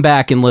Swift, come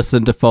back and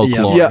listen to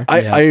Folklore. Yeah,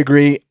 I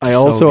agree. I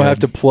also have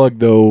to plug,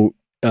 though,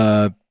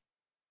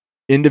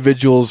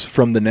 individuals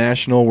from the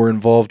National were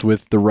involved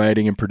with the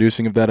writing and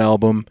producing of that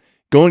album.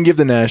 Go and give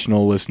the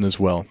National a listen as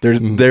well.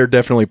 They're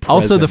definitely present.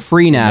 Also the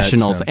Free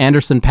Nationals,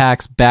 Anderson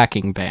 .Paak's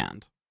backing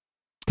band.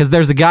 Because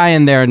there's a guy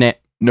in there named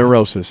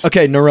Neurosis.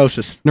 Okay,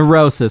 Neurosis.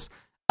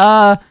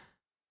 I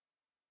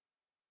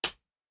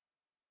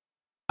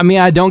mean,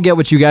 I don't get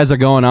what you guys are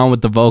going on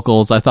with the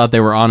vocals. I thought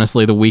they were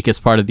honestly the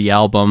weakest part of the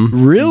album.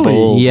 Really?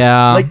 Bold.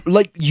 Yeah.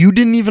 Like you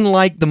didn't even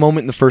like the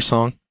moment in the first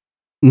song?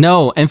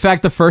 No, in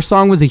fact, the first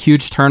song was a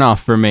huge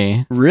turnoff for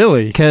me.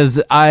 Really? Because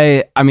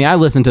I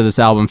listened to this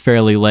album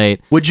fairly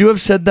late. Would you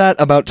have said that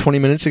about 20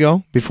 minutes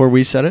ago before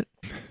we said it?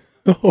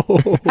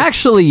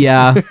 Actually,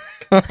 yeah.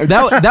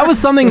 That was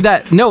something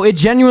that, no, it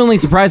genuinely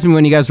surprised me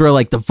when you guys were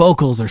like, the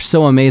vocals are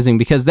so amazing,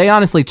 because they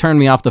honestly turned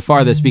me off the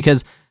farthest,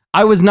 because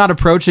I was not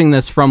approaching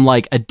this from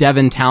like a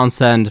Devin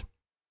Townsend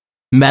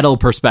metal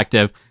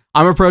perspective.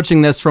 I'm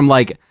approaching this from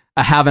like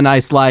a Have a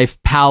Nice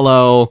Life,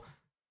 Palo,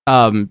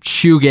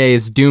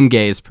 shoegaze,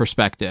 doomgaze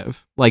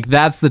perspective. Like,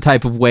 that's the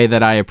type of way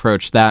that I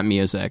approach that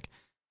music.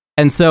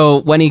 And so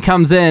when he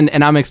comes in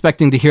and I'm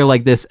expecting to hear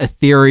like this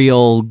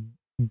ethereal,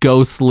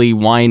 ghostly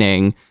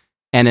whining,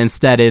 and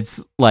instead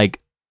it's like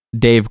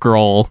Dave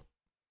Grohl.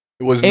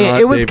 It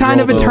was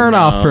kind of a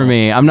turnoff for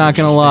me. I'm not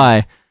gonna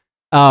lie.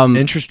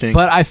 Interesting.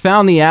 But I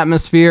found the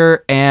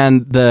atmosphere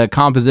and the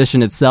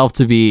composition itself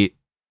to be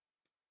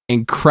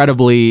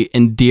incredibly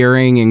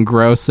endearing,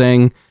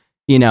 engrossing.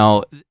 You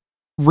know,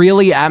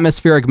 really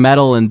atmospheric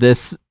metal in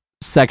this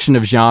section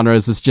of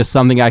genres is just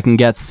something I can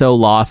get so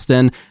lost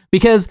in,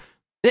 because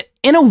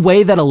in a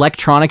way that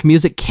electronic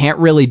music can't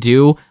really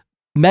do,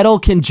 metal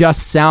can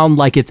just sound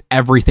like it's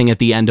everything at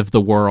the end of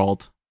the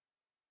world.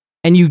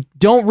 And you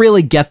don't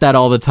really get that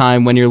all the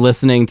time when you're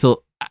listening to,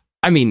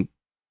 I mean,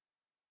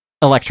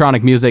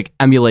 electronic music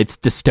emulates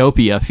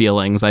dystopia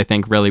feelings, I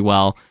think, really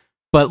well.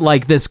 But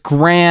like this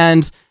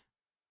grand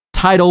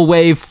tidal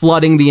wave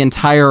flooding the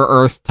entire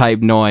earth type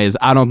noise,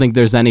 I don't think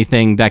there's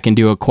anything that can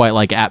do it quite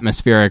like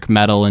atmospheric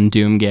metal and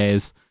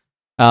doomgaze.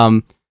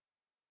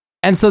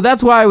 And so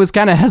that's why I was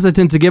kind of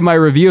hesitant to give my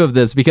review of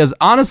this, because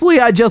honestly,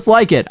 I just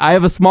like it. I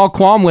have a small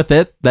qualm with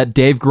it that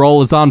Dave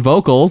Grohl is on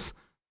vocals,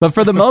 but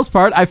for the most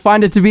part, I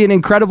find it to be an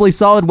incredibly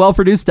solid,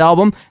 well-produced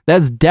album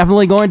that's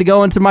definitely going to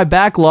go into my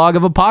backlog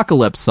of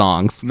apocalypse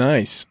songs.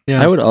 Nice.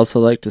 Yeah. I would also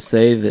like to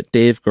say that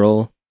Dave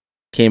Grohl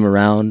came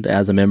around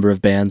as a member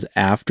of bands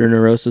after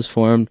Neurosis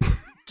formed,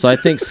 so I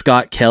think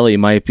Scott Kelly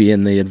might be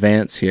in the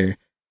advance here.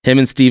 Him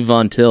and Steve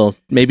Von Till.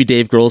 Maybe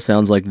Dave Grohl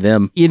sounds like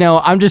them. You know,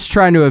 I'm just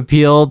trying to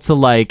appeal to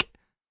like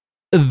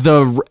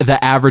the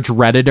average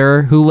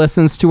Redditor who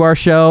listens to our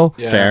show.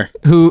 Yeah. Fair.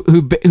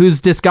 Whose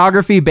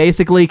discography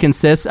basically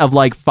consists of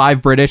like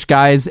 5 British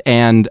guys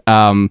and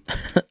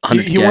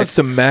he wants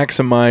to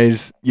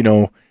maximize, you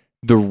know,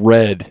 the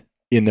red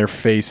in their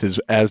faces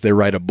as they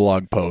write a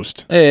blog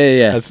post.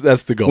 Yeah.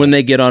 That's the goal. When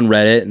they get on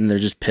Reddit and they're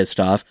just pissed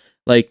off.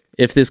 Like,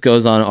 if this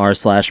goes on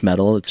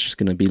r/metal, it's just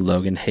going to be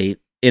Logan hate.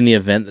 In the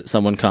event that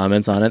someone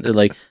comments on it, they're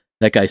like,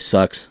 that guy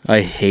sucks.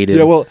 I hate him.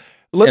 Yeah, well,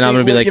 I'm going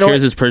to be like,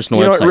 here's his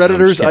personal website.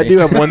 Redditors, I do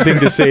have one thing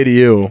to say to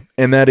you,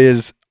 and that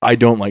is, I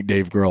don't like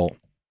Dave Grohl,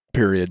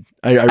 period.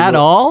 At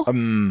all?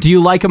 Do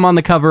you like him on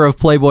the cover of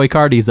Playboi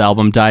Carti's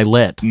album, Die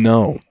Lit?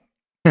 No.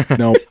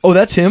 Oh,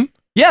 that's him?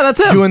 Yeah,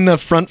 that's him. Doing the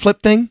front flip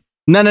thing?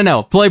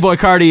 No. Playboy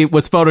Cardi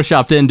was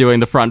photoshopped in doing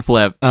the front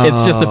flip.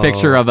 It's just a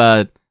picture of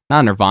not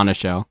a Nirvana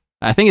show.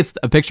 I think it's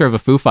a picture of a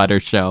Foo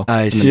Fighters show.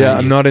 I see. Yeah,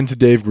 I'm not into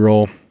Dave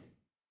Grohl.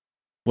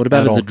 What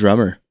about as a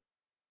drummer?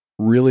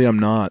 Really, I'm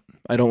not.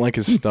 I don't like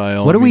his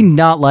style. What do we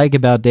not like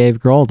about Dave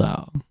Grohl,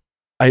 though?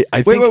 I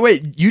think,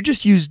 Wait. You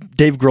just used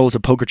Dave Grohl as a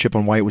poker chip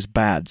on why it was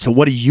bad. So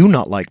what do you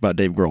not like about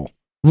Dave Grohl?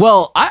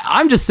 Well,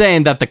 I'm just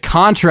saying that the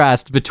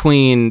contrast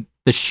between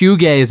the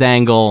shoegaze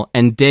angle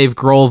and Dave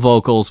Grohl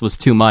vocals was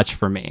too much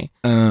for me.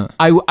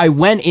 I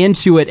went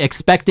into it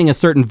expecting a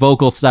certain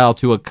vocal style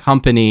to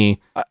accompany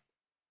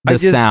the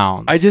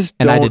sounds. I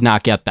did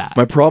not get that.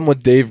 My problem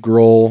with Dave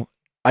Grohl,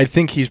 I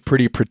think he's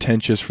pretty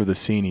pretentious for the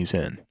scene he's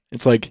in.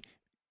 It's like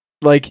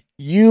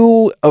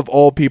you, of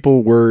all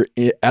people, were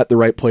at the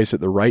right place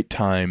at the right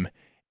time,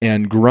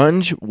 and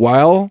grunge,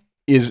 while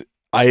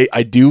I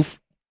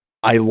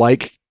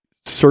like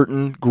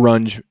certain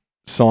grunge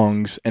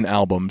songs and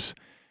albums,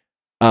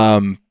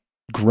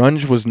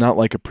 grunge was not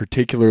like a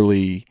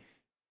particularly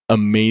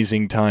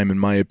amazing time, in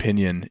my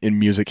opinion, in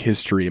music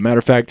history. Matter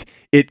of fact,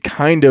 it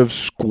kind of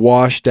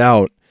squashed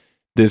out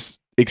this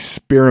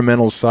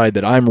experimental side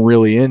that I'm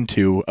really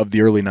into of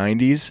the early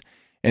 90s,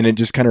 and it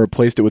just kind of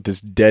replaced it with this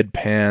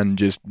deadpan,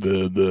 just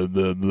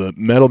the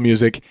metal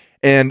music.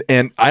 And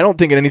I don't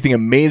think anything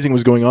amazing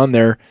was going on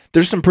there.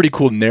 There's some pretty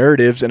cool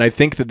narratives, and I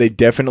think that they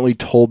definitely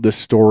told the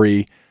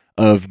story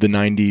of the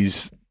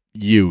 90s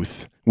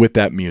youth with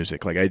that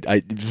music. Like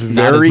I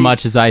not as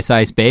much as Ice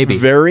Ice Baby.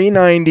 Very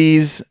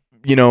 90s,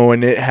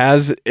 and it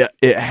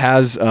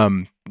has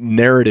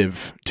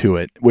narrative to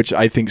it, which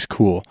I think's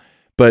cool.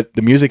 But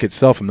the music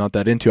itself, I'm not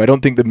that into. I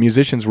don't think the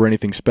musicians were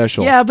anything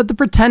special. Yeah, but the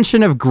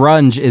pretension of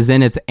grunge is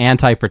in its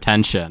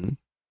anti-pretension.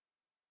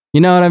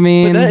 You know what I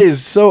mean? But that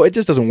is so. It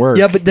just doesn't work.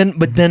 Yeah, but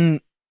then,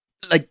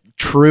 like,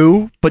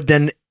 true. But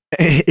then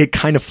it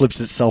kind of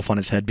flips itself on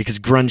its head because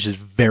grunge is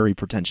very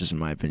pretentious, in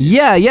my opinion.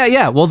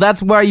 Yeah. Well,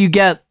 that's where you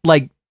get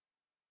like.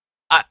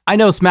 I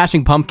know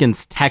Smashing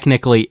Pumpkins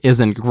technically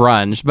isn't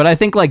grunge, but I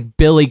think like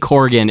Billy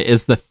Corgan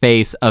is the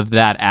face of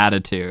that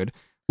attitude.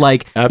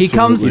 Like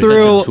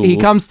Absolutely. he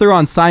comes through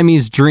on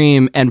Siamese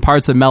Dream and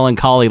parts of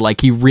Melancholy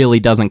like he really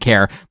doesn't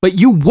care. But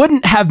you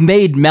wouldn't have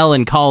made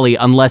Melancholy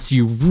unless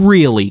you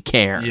really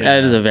care. Yeah.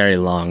 That is a very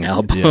long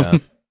album. Yeah.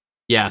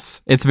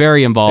 Yes, it's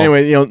very involved.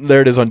 Anyway,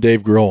 there it is on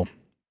Dave Grohl.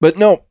 But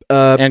no,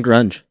 and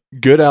grunge.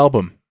 Good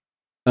album.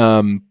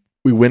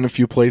 We win a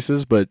few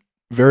places, but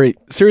very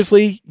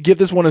seriously, give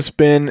this one a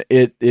spin.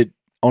 It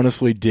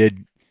honestly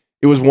did.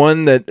 It was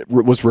one that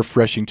was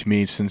refreshing to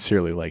me,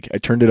 sincerely. Like, I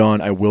turned it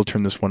on. I will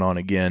turn this one on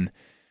again.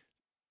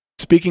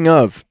 Speaking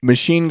of,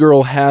 Machine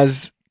Girl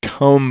has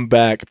come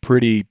back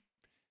pretty...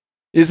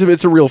 It's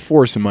a real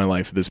force in my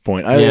life at this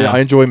point. I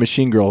enjoy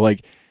Machine Girl.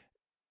 Like,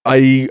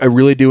 I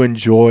really do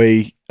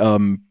enjoy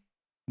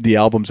the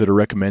albums that are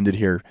recommended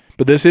here.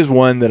 But this is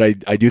one that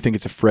I do think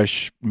it's a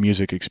fresh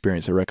music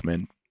experience. I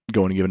recommend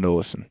going and giving it a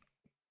listen.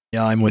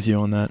 Yeah, I'm with you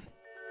on that.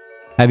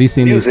 Have you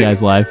seen these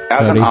guys live,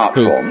 as Cody? an art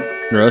form.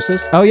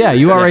 Neurosis? Oh yeah,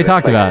 you already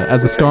talked about it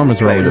as the storm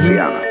was rolling. Dang.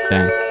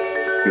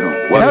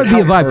 That would be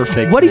a vibe.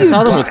 Perfect. What do you I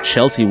saw them with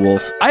Chelsea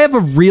Wolf. I have a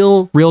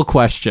real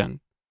question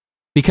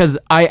because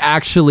I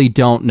actually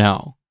don't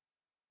know.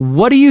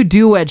 What do you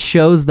do at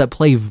shows that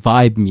play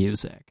vibe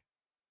music?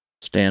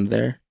 Stand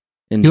there,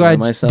 enjoy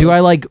myself. Do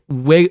I like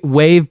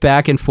wave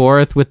back and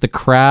forth with the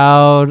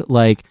crowd?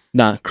 Like,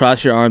 nah,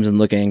 cross your arms and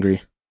look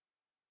angry.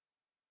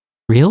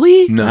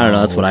 really? No, I don't know.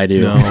 That's what I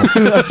do. No.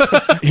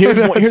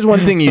 here's one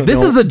thing you.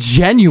 This is a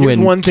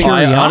genuine one thing.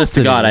 curiosity. Honest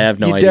to God, I have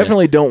no idea. You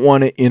definitely don't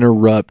want to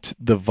interrupt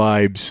the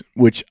vibes,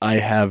 which I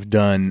have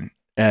done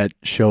at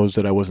shows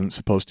that I wasn't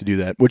supposed to do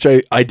that. Which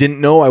I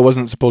didn't know I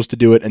wasn't supposed to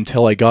do it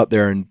until I got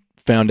there and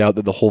found out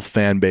that the whole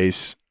fan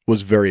base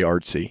was very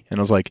artsy, and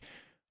I was like,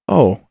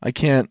 oh, I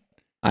can't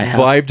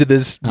vibe to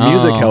this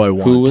music how I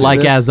want. Who was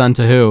like this? as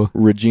unto who?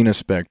 Regina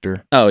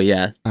Spektor. Oh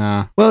yeah.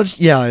 Well,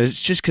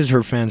 it's just because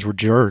her fans were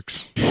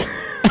jerks.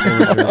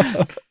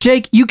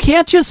 Jake, you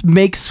can't just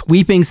make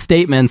sweeping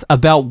statements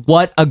about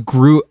what a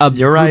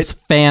group's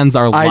fans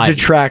are like. I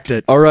detract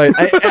it. All right.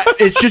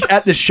 It's just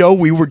at the show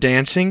we were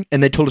dancing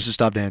and they told us to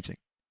stop dancing.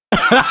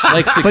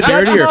 Like But security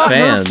that's or not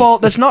fans? her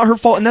fault. That's not her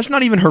fault, and that's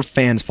not even her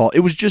fans' fault. It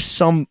was just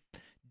some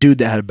dude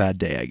that had a bad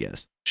day, I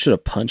guess. Should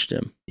have punched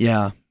him.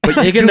 Yeah. But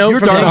Take a note you're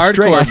from the dang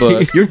hardcore straight.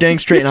 book. You're dang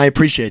straight, and I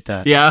appreciate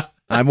that. Yeah.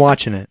 I'm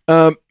watching it.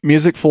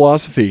 Music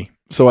philosophy.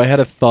 So I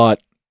had a thought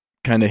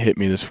kind of hit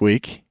me this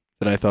week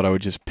that I thought I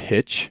would just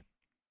pitch.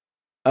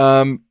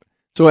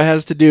 So it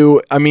has to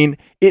do, I mean,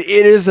 it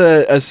is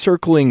a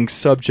circling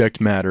subject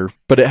matter,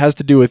 but it has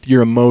to do with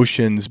your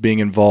emotions being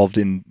involved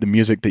in the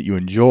music that you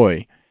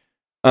enjoy.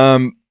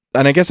 And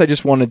I guess I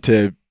just wanted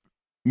to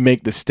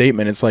make the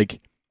statement. It's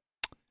like,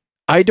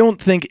 I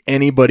don't think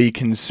anybody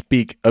can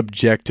speak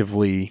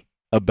objectively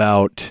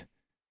about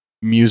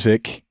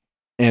music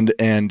and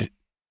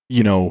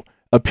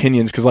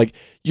opinions, because like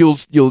you'll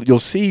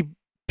see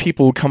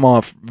people come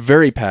off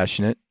very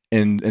passionate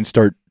and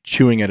start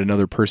chewing at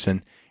another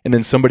person, and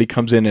then somebody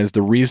comes in as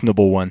the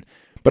reasonable one.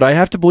 But I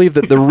have to believe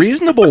that the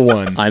reasonable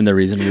one... I'm the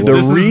reasonable the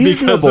one.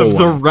 Reasonable because of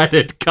the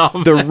Reddit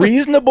comment. The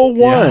reasonable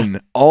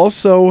one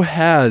also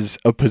has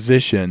a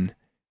position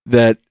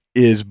that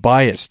is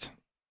biased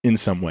in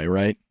some way,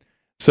 right?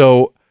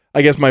 So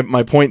I guess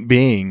my point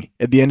being,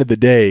 at the end of the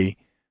day,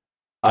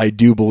 I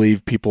do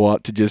believe people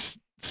ought to just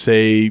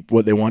say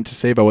what they want to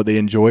say about what they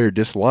enjoy or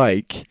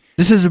dislike.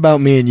 This is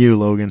about me and you,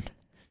 Logan.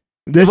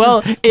 It's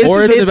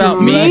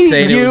about me,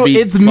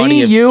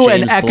 you,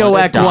 and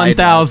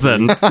Echoech1000.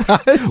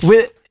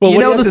 You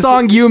know the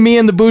song "You, Me,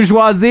 and the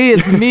Bourgeoisie"?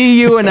 It's me,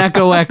 you, and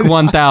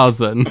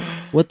Echoech1000.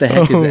 What the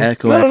heck is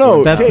Echoech?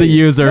 No. That's the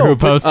user who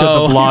posted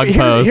the blog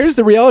post. Here's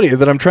the reality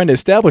that I'm trying to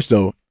establish,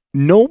 though.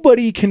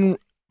 Nobody can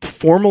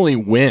formally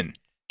win.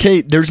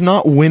 Okay, there's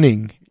not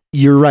winning.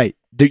 You're right.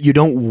 You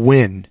don't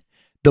win.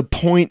 The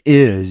point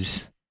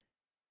is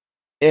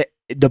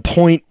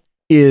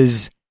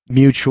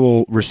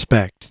mutual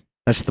respect.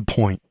 That's the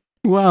point.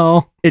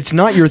 Well, it's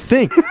not your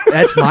thing.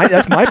 That's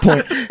my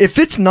point. If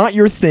it's not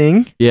your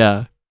thing,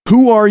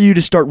 who are you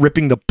to start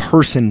ripping the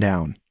person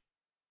down?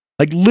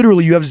 Like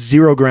literally, you have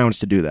zero grounds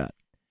to do that.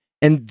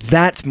 And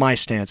that's my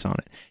stance on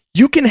it.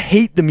 You can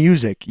hate the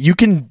music. You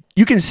can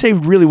say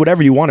really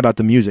whatever you want about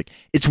the music.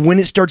 It's when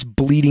it starts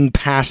bleeding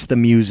past the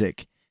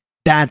music.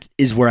 That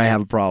is where I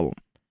have a problem.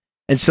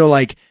 And so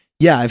like,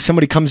 yeah, if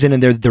somebody comes in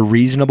and they're the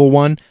reasonable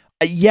one,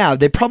 yeah,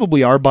 they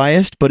probably are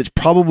biased, but it's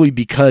probably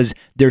because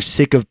they're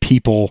sick of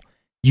people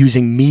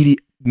using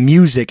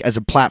music as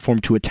a platform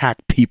to attack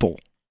people.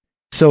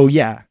 So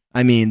yeah,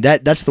 I mean,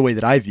 that's the way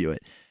that I view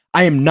it.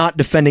 I am not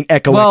defending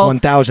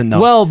Echoech1000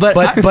 though. Well,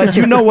 but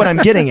you know what I'm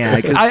getting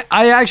at.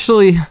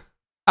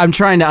 I'm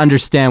trying to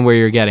understand where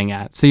you're getting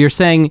at. So you're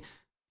saying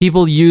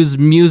people use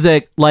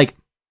music like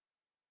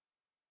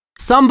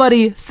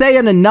somebody, say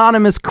an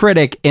anonymous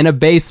critic in a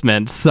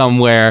basement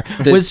somewhere,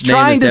 was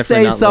trying to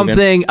say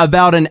something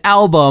about an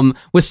album,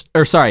 was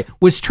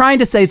trying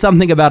to say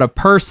something about a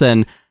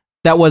person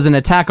that was an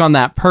attack on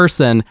that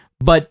person,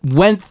 but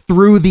went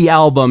through the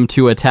album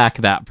to attack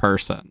that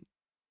person.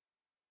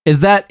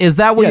 Is that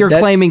what you're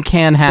claiming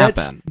can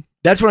happen?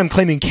 That's what I'm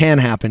claiming can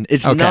happen.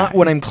 It's not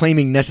what I'm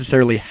claiming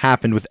necessarily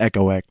happened with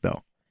Echoech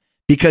though.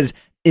 Because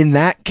in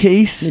that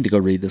case, I need to go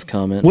read this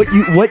comment.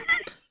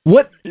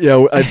 What?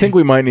 Yeah, I think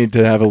we might need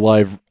to have a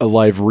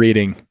live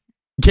reading.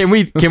 Can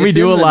we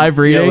do a live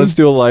reading? Yeah, let's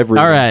do a live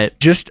reading. All right.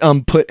 Just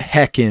put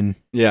heck in.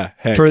 Yeah,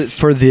 heck.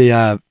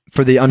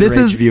 For the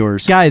underage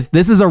viewers. Guys,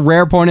 this is a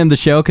rare point in the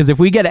show because if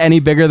we get any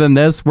bigger than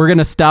this, we're going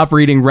to stop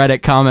reading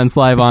Reddit comments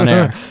live on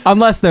air.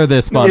 Unless they're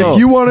this funny. If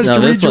you want us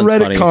to read your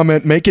Reddit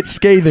comment, make it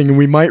scathing and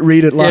we might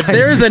read it live. If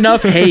there's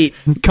enough hate,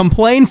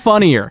 complain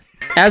funnier.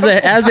 As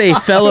a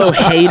fellow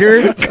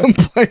hater,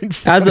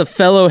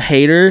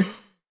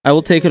 I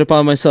will take it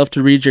upon myself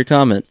to read your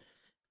comment.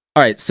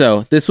 All right,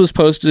 so this was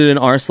posted in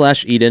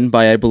r/Eden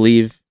by, I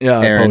believe,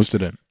 Aaron. I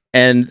posted it.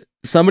 And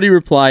somebody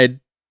replied,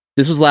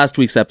 this was last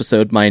week's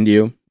episode, mind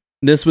you.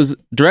 This was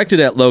directed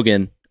at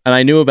Logan, and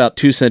I knew about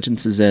 2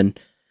 sentences in.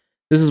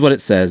 This is what it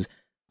says.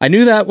 I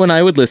knew that when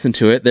I would listen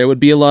to it, there would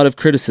be a lot of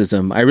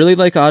criticism. I really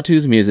like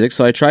Atu's music,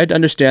 so I tried to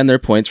understand their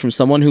points from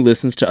someone who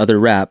listens to other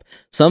rap.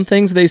 Some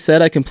things they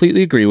said I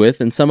completely agree with,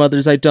 and some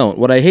others I don't.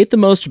 What I hate the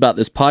most about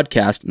this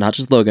podcast, not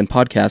just Logan,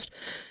 podcast,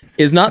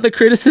 is not the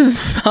criticism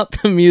about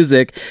the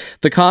music,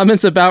 the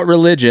comments about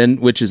religion,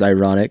 which is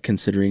ironic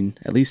considering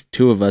at least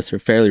 2 of us are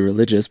fairly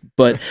religious,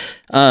 but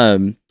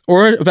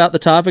or about the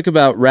topic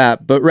about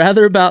rap, but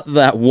rather about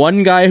that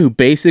one guy who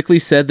basically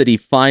said that he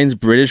finds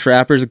British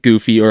rappers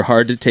goofy or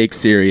hard to take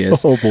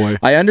serious. Oh boy.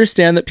 I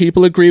understand that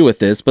people agree with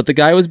this, but the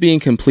guy was being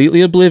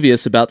completely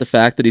oblivious about the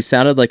fact that he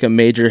sounded like a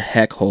major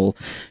heckhole.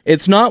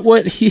 It's not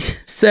what he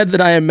said that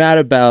I am mad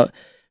about,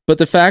 but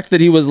the fact that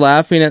he was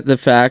laughing at the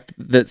fact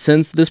that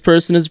since this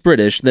person is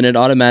British, then it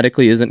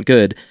automatically isn't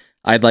good.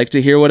 I'd like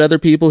to hear what other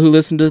people who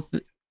listen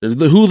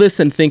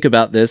think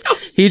about this.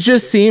 He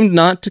just seemed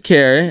not to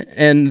care,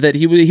 and that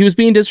he was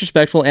being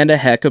disrespectful and a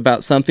heck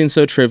about something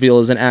so trivial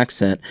as an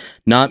accent.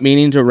 Not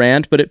meaning to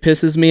rant, but it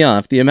pisses me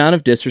off. The amount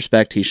of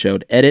disrespect he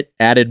showed. Edit,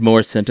 added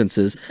more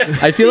sentences.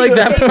 I feel like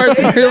that part's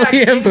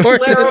really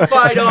important.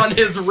 Clarified on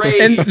his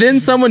rage. And then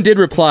someone did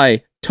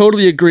reply,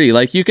 totally agree.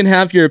 Like, you can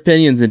have your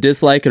opinions and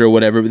dislike it or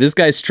whatever, but this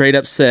guy straight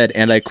up said,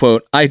 and I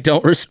quote, I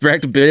don't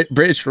respect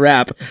British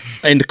rap,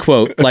 end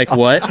quote. Like,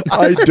 what?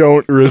 I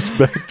don't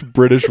respect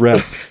British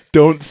rap.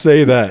 Don't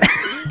say that.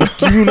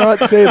 Do not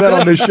say that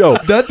on this show.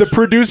 The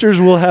producers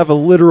will have a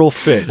literal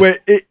fit. Wait,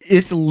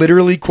 it's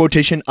literally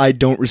quotation, I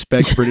don't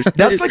respect British.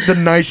 That's like the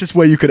nicest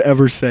way you could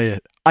ever say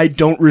it. I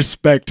don't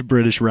respect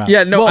British rap.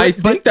 Yeah, no, I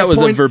think that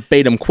was a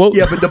verbatim quote.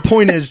 Yeah, but the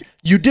point is,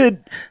 you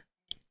did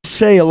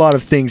say a lot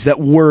of things that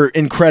were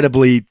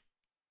incredibly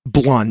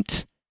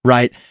blunt,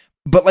 right?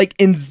 But like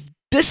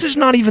this is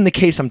not even the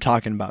case I'm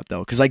talking about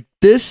though, because like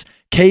this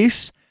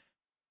case,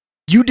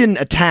 you didn't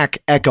attack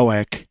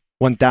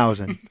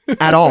Echoech1000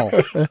 at all.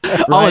 Right?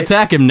 I'll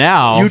attack him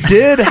now. You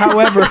did,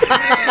 however.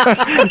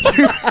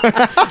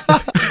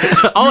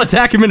 I'll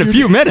attack him in a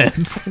few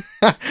minutes.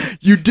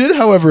 You did,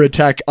 however,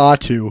 attack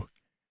Atu.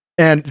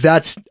 And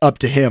that's up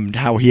to him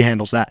how he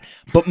handles that.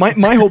 But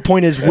my whole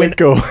point is when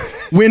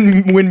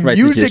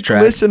music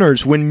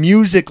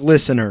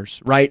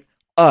listeners, right,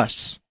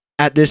 us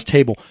at this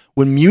table,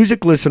 when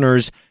music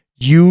listeners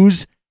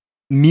use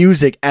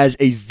music as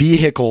a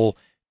vehicle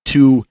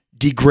to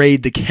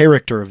degrade the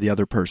character of the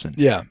other person.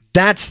 Yeah.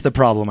 That's the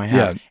problem I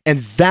have. Yeah. And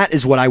that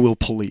is what I will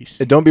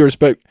police. And don't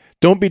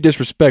be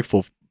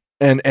disrespectful.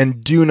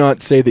 And do not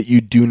say that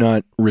you do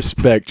not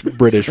respect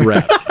British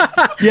rap.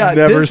 Yeah,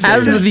 this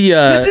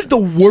is the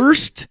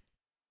worst.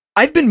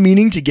 I've been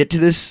meaning to get to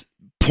this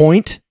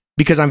point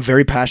because I'm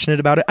very passionate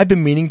about it. I've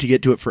been meaning to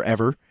get to it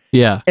forever.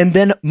 Yeah. And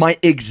then my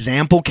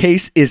example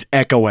case is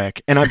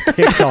Echoech, and I'm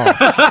ticked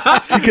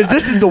off because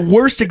this is the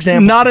worst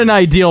example. Not an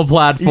ideal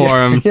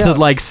platform to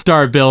like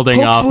start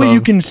building off of. Hopefully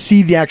you can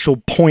see the actual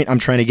point I'm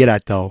trying to get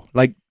at, though.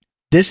 Like,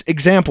 this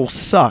example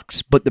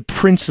sucks, but the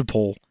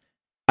principle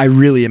I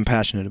really am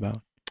passionate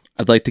about.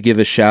 I'd like to give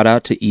a shout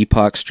out to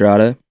Epoch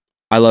Strata.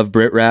 I love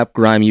Brit rap,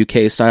 grime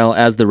UK style,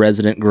 as the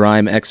resident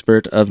grime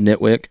expert of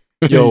NTWIC.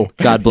 Yo,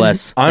 God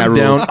bless.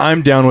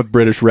 I'm down with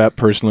British rap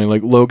personally.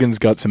 Like, Logan's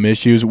got some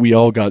issues. We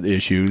all got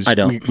issues. I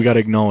don't. We got to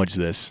acknowledge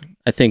this.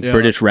 I think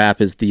British rap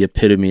is the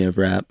epitome of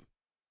rap.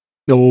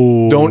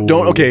 Oh. Don't.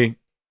 Okay.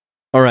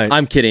 All right.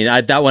 I'm kidding.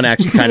 That one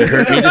actually kind of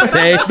hurt me to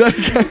say.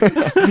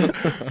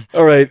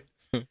 All right.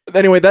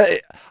 Anyway,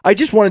 I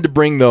just wanted to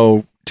bring,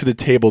 though, to the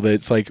table that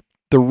it's like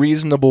the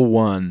reasonable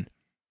one.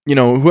 You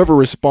know, whoever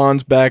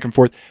responds back and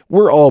forth,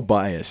 we're all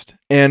biased.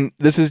 And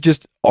this is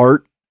just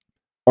art.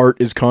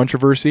 Art is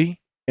controversy,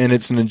 and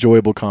it's an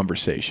enjoyable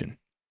conversation.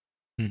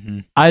 Mm-hmm.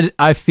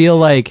 I feel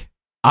like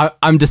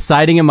I'm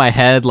deciding in my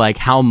head like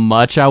how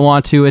much I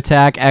want to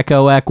attack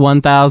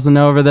Echoech1000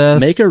 over this.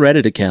 Make a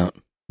Reddit account.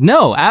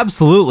 No,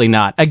 absolutely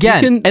not.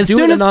 Again, as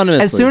soon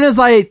as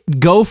I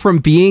go from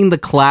being the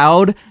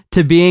cloud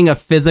to being a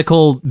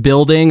physical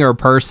building or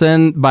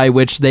person by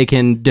which they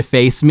can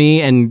deface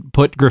me and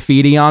put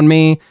graffiti on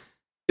me.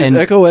 Is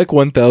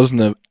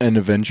Echoech1000 an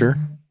Avenger?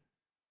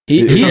 He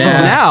is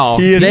now.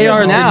 They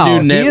are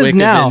the new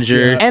NTWIC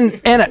Avenger.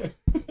 And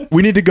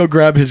we need to go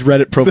grab his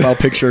Reddit profile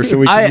picture so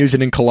we can use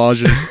it in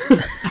collages.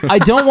 I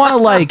don't want to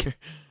like...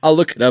 I'll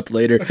look it up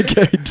later.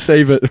 Okay,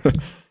 save it.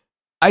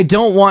 I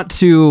don't want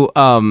to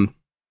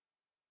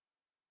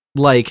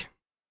like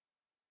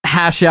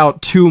hash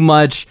out too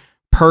much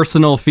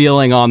personal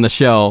feeling on the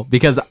show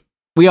because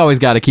we always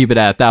got to keep it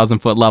at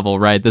 1,000-foot level,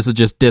 right? This is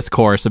just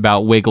discourse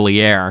about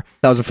wiggly air.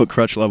 1,000-foot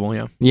crutch level,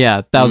 yeah.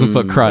 Yeah,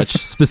 1,000-foot crutch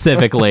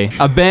specifically.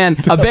 A band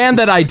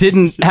that I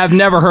have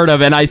never heard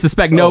of, and I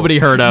suspect nobody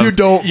heard of.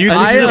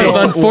 I have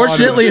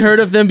unfortunately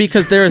heard of them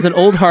because there is an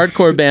old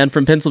hardcore band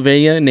from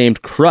Pennsylvania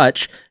named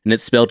Crutch, and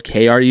it's spelled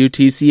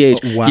Krutch.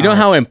 Oh, wow. You know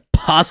how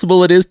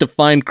impossible it is to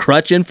find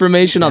Crutch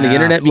information on the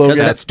internet because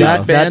of that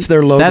stupid band? That's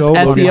their logo.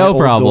 That's SEO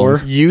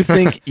problems. You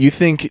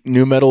think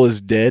nu metal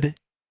is dead?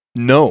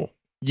 No.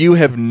 You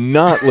have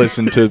not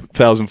listened to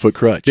 1,000-Foot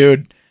Crutch.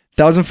 Dude,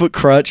 1,000-Foot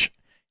Crutch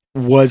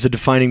was a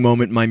defining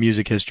moment in my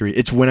music history.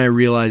 It's when I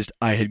realized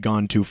I had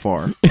gone too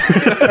far.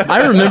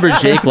 I remember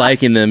Jake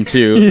liking them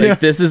too. Yeah.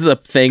 Like, this is a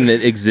thing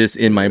that exists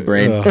in my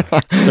brain.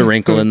 It's a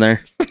wrinkle in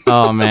there.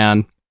 Oh,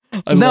 man.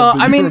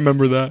 I mean,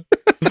 remember that.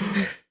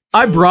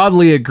 I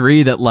broadly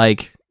agree that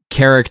like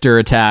character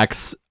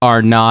attacks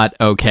are not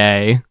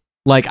okay.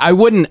 Like, I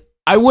wouldn't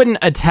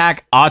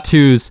attack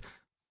Atu's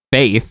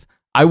faith.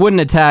 I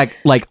wouldn't attack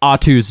like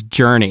Atu's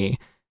journey.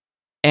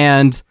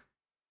 And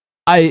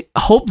I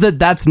hope that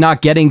that's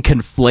not getting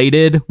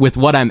conflated with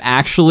what I'm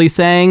actually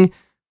saying,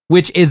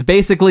 which is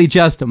basically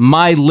just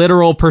my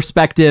literal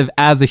perspective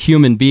as a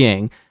human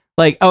being.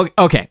 Like,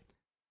 okay,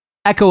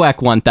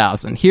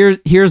 Echoech1000.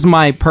 Here's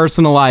my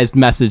personalized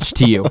message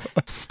to you.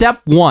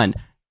 Step 1,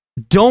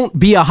 don't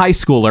be a high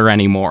schooler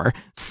anymore.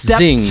 Step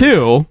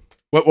 2...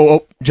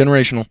 Whoa,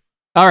 generational.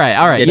 All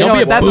right. Yeah, don't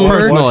be that's a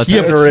personal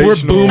attack. We're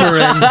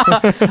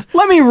boomering.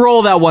 Let me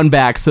roll that one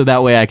back so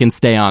that way I can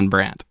stay on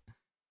brand.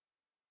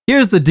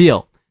 Here's the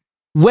deal.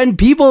 When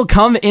people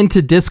come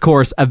into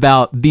discourse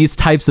about these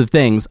types of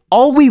things,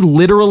 all we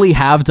literally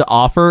have to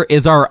offer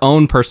is our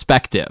own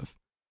perspective,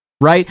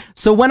 right?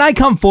 So when I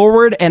come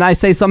forward and I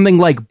say something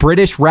like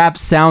British rap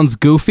sounds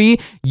goofy,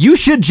 you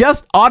should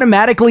just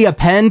automatically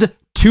append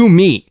to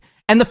me.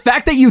 And the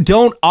fact that you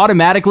don't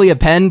automatically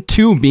append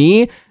to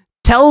me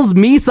tells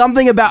me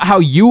something about how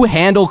you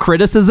handle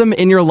criticism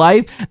in your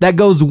life that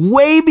goes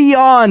way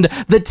beyond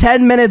the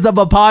 10 minutes of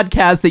a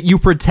podcast that you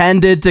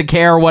pretended to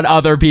care what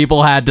other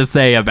people had to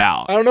say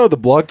about. I don't know. The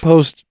blog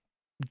post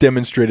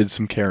demonstrated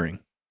some caring.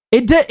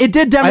 It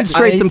did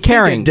demonstrate some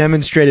caring. It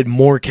demonstrated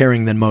more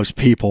caring than most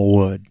people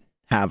would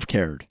have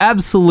cared.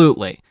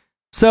 Absolutely.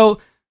 So,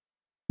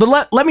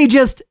 but let me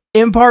just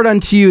impart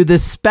unto you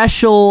this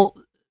special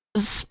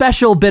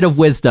bit of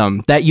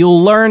wisdom that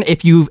you'll learn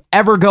if you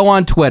ever go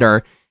on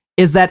Twitter,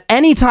 is that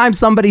anytime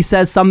somebody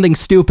says something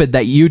stupid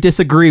that you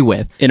disagree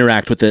with,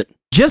 interact with it.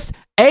 Just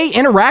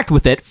interact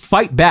with it,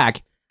 fight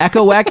back.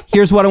 Echoech,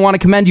 here's what I want to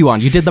commend you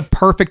on. You did the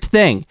perfect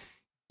thing.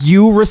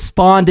 You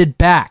responded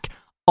back.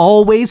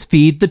 always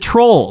feed the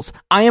trolls.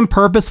 I am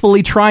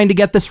purposefully trying to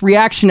get this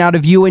reaction out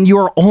of you, and you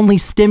are only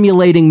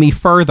stimulating me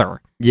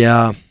further.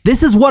 Yeah.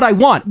 This is what I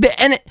want.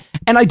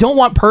 And I don't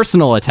want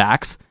personal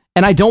attacks,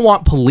 and I don't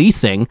want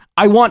policing.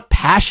 I want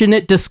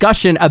passionate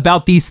discussion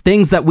about these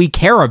things that we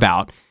care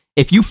about.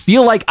 If you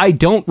feel like I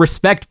don't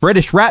respect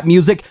British rap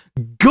music,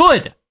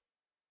 good.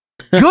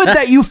 Good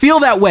that you feel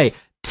that way.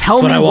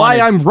 Tell me why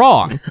I'm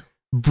wrong.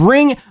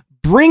 Bring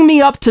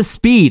me up to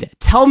speed.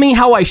 Tell me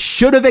how I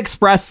should have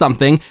expressed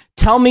something.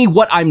 Tell me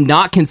what I'm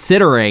not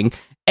considering,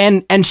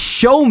 and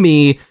show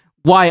me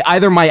why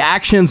either my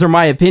actions or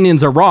my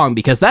opinions are wrong,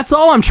 because that's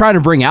all I'm trying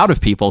to bring out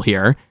of people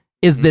here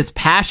is this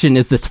passion,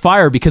 is this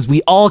fire, because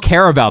we all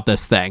care about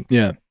this thing.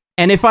 Yeah.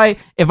 And if I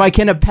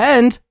can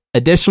append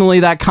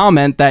additionally that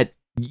comment that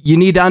you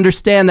need to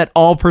understand that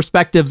all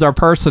perspectives are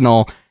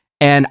personal,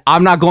 and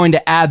I'm not going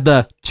to add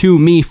the to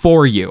me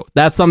for you.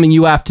 That's something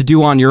you have to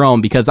do on your own,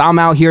 because I'm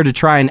out here to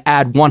try and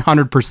add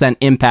 100%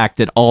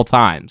 impact at all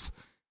times.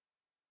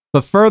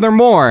 But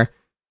furthermore,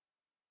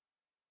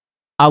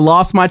 I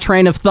lost my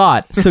train of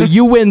thought. So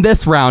you win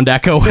this round,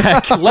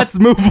 Echoech. Let's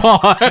move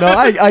on. No,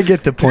 I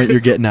get the point you're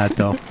getting at,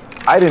 though.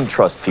 I didn't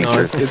trust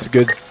teachers. No, it's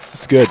good.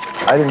 It's good.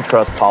 I didn't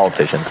trust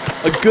politicians.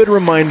 A good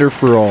reminder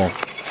for all.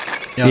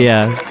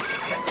 Yeah.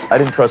 I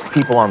didn't trust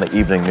people on the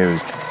evening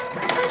news.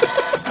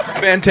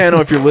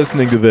 Fantano, if you're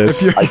listening to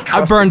this.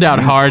 I burned out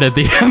hard at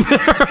the end there.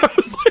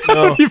 I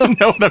don't even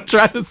know what I'm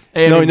trying to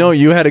say anymore. No,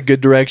 you had a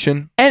good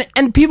direction.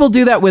 And people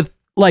do that with,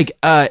 like,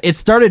 it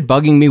started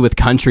bugging me with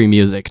country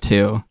music,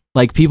 too.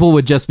 Like, people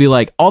would just be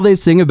like, all they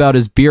sing about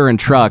is beer and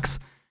trucks.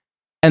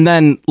 And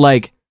then,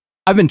 like,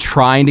 I've been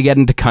trying to get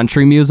into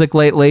country music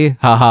lately.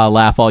 Haha,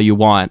 laugh all you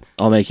want.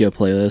 I'll make you a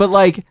playlist. But,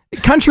 like,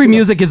 country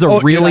music is a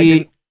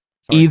really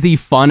easy,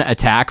 fun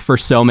attack for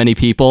so many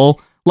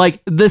people.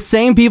 Like, the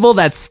same people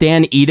that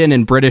stan Eden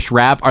in British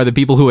rap are the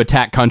people who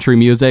attack country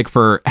music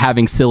for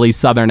having silly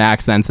southern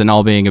accents and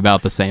all being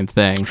about the same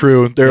thing.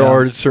 True. There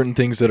are certain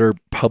things that are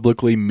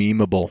publicly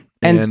memeable.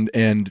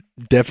 And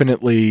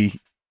definitely,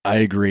 I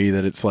agree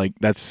that it's like,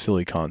 that's a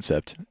silly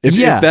concept. If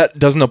that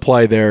doesn't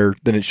apply there,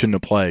 then it shouldn't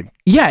apply.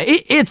 Yeah,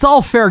 it's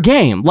all fair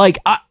game. Like,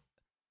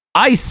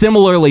 I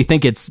similarly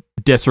think it's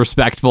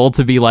disrespectful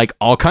to be like,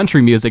 all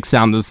country music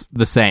sounds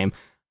the same.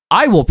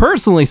 I will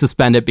personally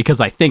suspend it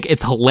because I think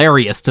it's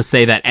hilarious to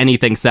say that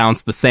anything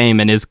sounds the same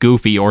and is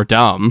goofy or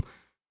dumb.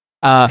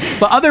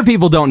 But other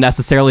people don't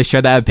necessarily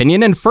share that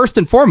opinion. And first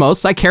and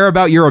foremost, I care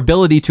about your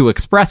ability to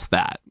express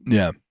that.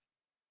 Yeah.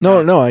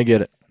 No, I get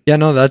it. Yeah,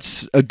 no,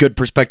 that's a good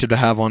perspective to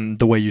have on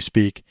the way you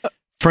speak.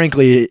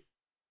 Frankly,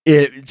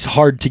 it's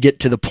hard to get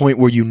to the point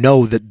where you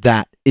know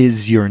that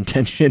is your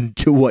intention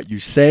to what you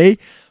say.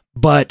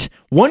 But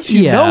once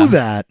you know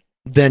that,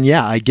 then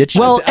yeah, I get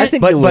you. Well, I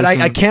think, but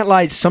I can't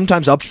lie.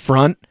 Sometimes up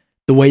front,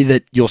 the way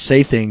that you'll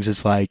say things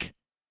is like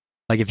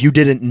if you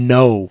didn't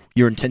know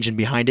your intention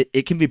behind it,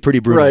 it can be pretty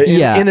brutal. Right.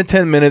 In a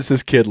 10 minutes,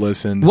 this kid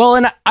listened. Well,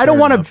 and I don't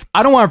want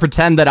to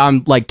pretend that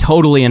I'm like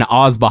totally an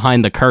Oz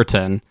behind the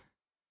curtain.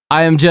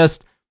 I am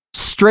just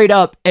straight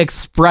up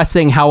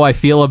expressing how I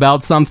feel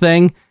about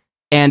something,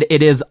 and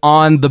it is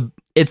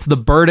it's the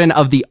burden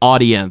of the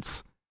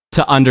audience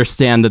to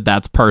understand that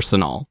that's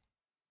personal.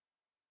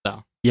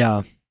 So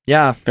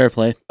yeah, fair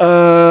play.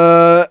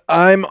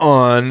 I'm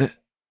on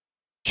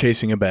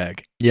Chasing a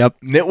Bag.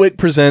 Yep. NTWIC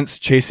presents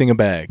Chasing a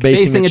Bag.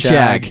 Basing a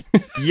Chag.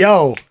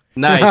 Yo.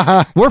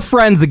 Nice. We're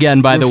friends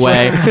again, by the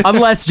way.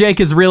 Unless Jake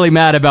is really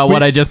mad about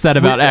what I just said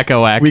about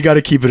Echoech. We got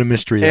to keep it a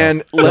mystery. Though.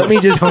 And let me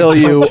just tell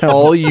you,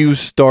 all you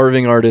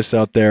starving artists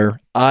out there,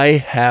 I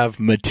have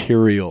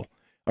material.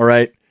 All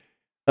right.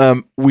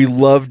 We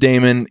love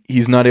Damon.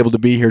 He's not able to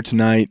be here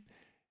tonight.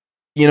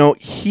 You know,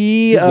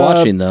 he's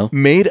watching though.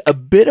 Made a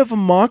bit of a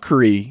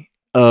mockery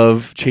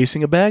of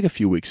Chasing a Bag a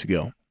few weeks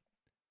ago.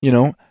 You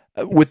know,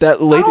 with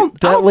that lady,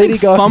 Lady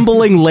Gaga,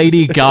 fumbling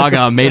Lady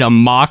Gaga made a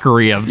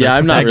mockery of this. Yeah,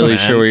 I'm not really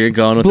sure where you're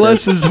going with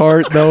Bless his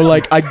heart, though.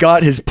 Like, I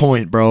got his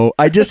point, bro.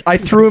 I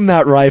threw him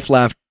that rife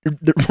laugh.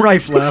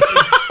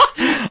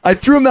 I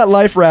threw him that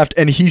life raft,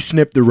 and he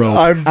snipped the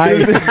rope.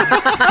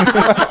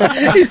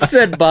 He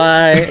said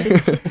bye.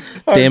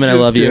 Damon, I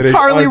love you.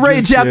 Carly Rae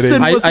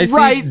Jepsen was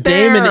right there.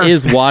 Damon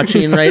is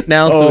watching right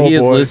now, so he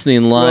is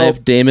listening live.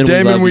 Well,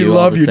 Damon, we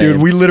love you,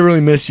 dude. We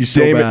literally miss you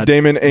so bad.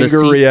 Damon, anger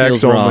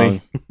reacts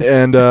only,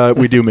 and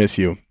we do miss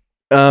you.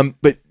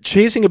 But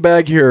Chasing a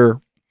Bag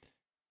here,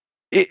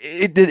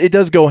 it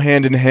does go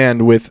hand in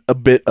hand with a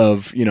bit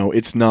of, you know,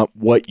 it's not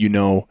what you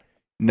know,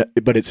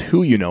 but it's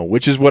who you know,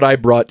 which is what I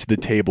brought to the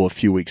table a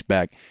few weeks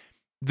back.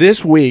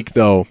 This week,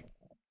 though,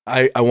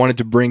 I wanted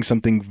to bring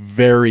something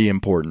very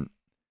important,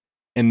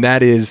 and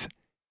that is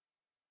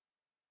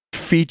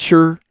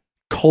feature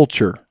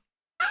culture.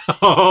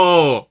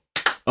 Oh,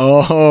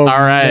 all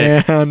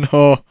right, man.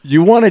 Oh,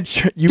 you want to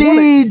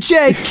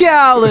DJ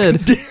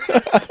Khaled.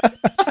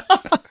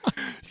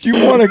 You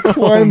want to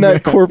climb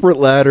that corporate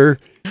ladder?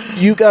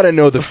 You got to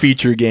know the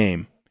feature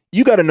game.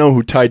 You got to know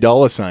who Ty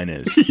Dolla $ign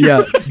is.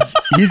 Yeah.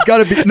 He's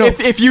got to be. No,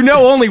 if you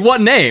know only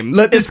one name,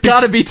 it's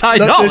got to be Ty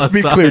Dolla Let's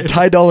be clear.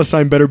 Ty Dolla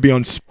 $ign better be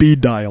on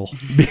speed dial.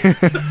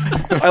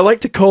 I like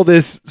to call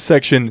this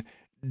section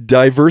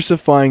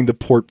diversifying the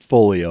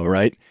portfolio,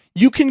 right?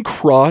 You can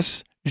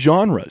cross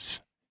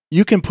genres.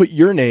 You can put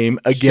your name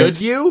against...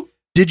 Should you?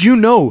 Did you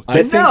know?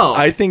 I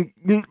think,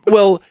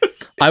 well...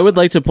 I would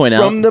like to point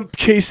out... From the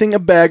chasing a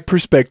bag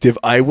perspective,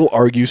 I will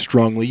argue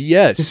strongly,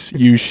 yes,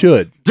 you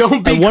should.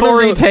 Don't be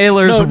Corey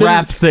Taylor's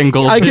rap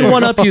single. I can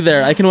one-up you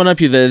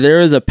there.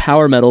 There is a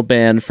power metal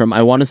band from,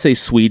 I want to say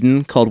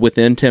Sweden, called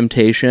Within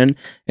Temptation,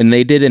 and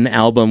they did an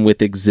album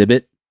with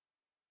Exhibit.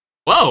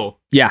 Whoa.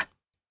 Yeah.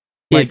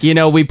 Like,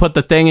 we put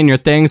the thing in your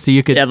thing so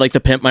you could... Yeah, like the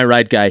Pimp My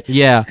Ride guy.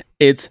 Yeah.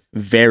 It's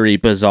very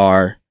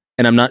bizarre,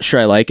 and I'm not sure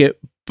I like it,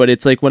 but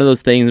it's like one of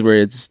those things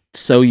where it's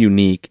so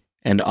unique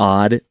and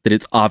odd that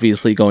it's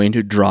obviously going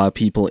to draw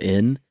people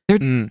in.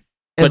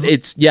 But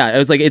it's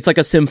like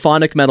a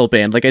symphonic metal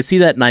band. Like I see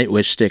that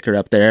NTWIC sticker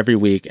up there every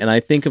week, and I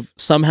think of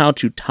somehow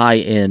to tie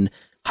in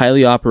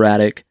highly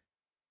operatic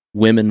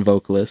women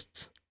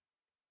vocalists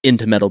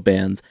into metal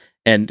bands.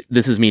 And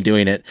this is me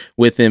doing it.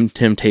 Within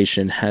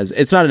Temptation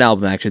it's not an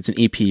album actually, it's an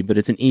EP, but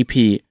it's an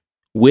EP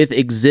with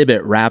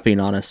Exhibit rapping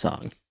on a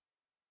song.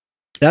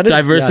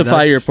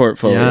 Diversify your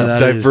portfolio.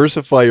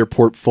 Diversify your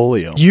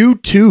portfolio. You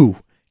too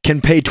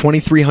can pay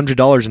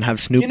 $2,300 and have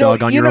Snoop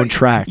Dogg on your own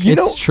track.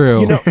 It's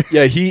true.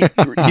 Yeah, he's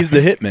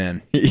the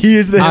hitman. He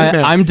is the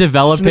hitman. I'm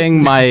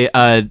developing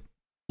my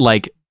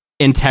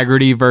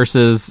integrity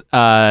versus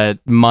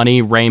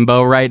money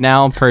rainbow right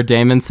now per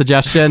Damon's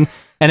suggestion,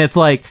 and it's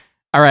like,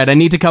 all right, I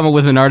need to come up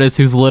with an artist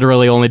who's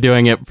literally only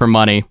doing it for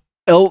money.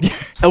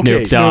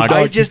 Snoop Dogg.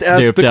 I just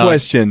asked the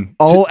question.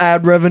 All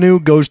ad revenue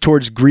goes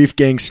towards Grief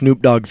Gang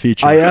Snoop Dogg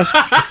feature. I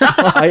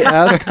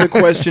asked the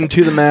question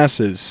to the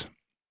masses.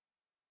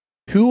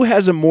 Who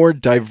has a more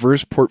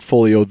diverse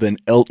portfolio than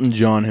Elton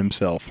John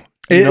himself?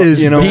 It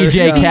is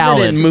DJ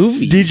Khaled.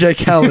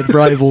 DJ Khaled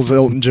rivals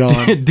Elton John.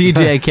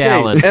 DJ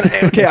Khaled.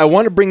 Okay, I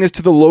want to bring this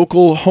to the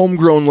local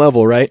homegrown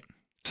level, right?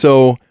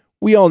 So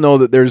we all know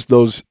that there's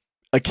those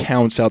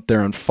accounts out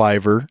there on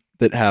Fiverr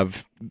that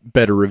have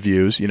better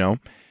reviews,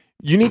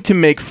 You need to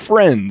make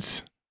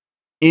friends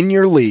in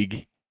your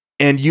league,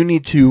 and you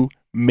need to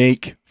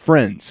make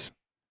friends,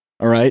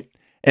 all right?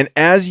 And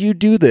as you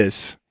do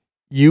this,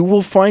 you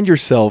will find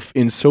yourself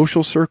in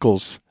social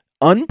circles,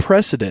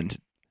 unprecedented.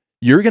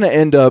 You're going to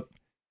end up,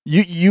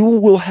 you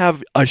will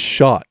have a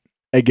shot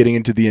at getting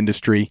into the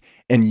industry,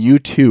 and you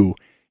too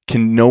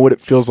can know what it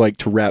feels like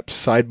to rap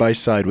side by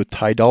side with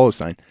Ty Dolla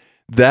 $ign.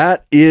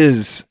 That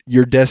is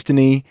your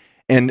destiny,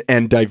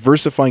 and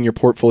diversifying your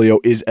portfolio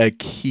is a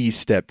key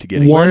step to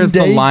getting. Where is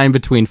the line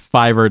between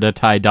Fiverr to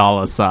Ty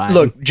Dolla $ign?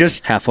 Look,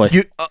 just halfway.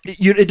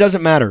 It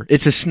doesn't matter.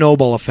 It's a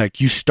snowball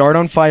effect. You start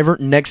on Fiverr,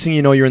 next thing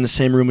you know, you're in the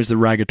same room as the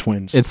Raga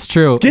Twins. It's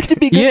true. Get to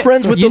be good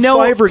friends with the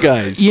Fiverr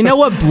guys. You know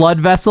what blood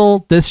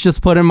vessel this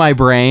just put in my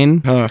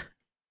brain? I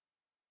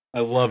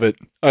love it.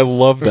 I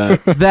love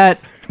that.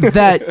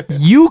 that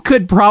you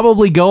could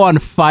probably go on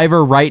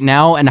Fiverr right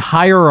now and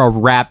hire a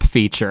rap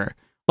feature.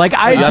 Like,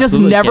 I just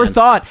never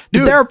thought.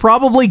 Dude, there are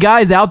probably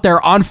guys out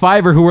there on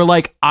Fiverr who are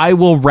like, I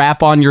will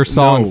rap on your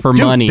song for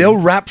money. They'll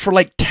rap for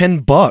like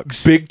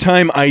 $10. Big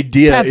time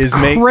idea. That's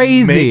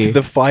crazy. Make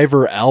the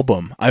Fiverr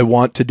album. I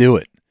want to do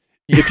it.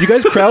 If you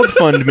guys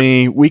crowdfund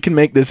me, we can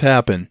make this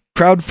happen.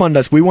 Crowdfund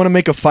us. We want to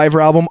make a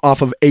Fiverr album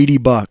off of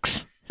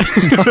 $80.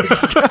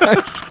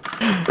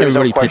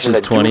 Everybody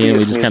pitches 20 and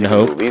we just kind of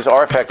hope. These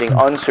are affecting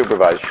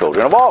unsupervised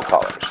children of all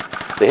colors.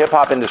 The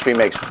hip-hop industry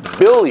makes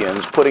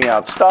billions putting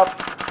out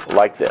stuff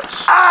like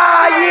this.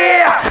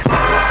 Yeah!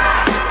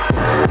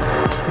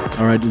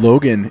 All right,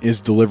 Logan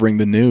is delivering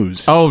the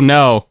news. Oh,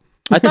 no.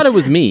 I thought it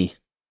was me.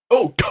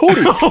 Oh,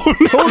 Cody. Oh,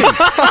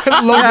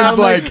 no. Logan's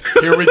like,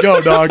 here we go,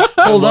 dog.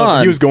 Hold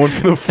on. He was going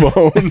for the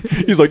phone.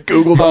 He's like,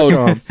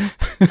 Google.com.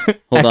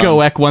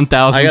 AMBIENT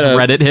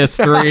Reddit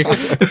history.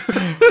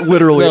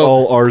 Literally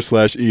all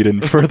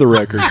r/Eden for the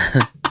record.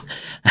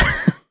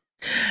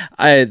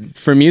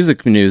 For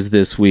music news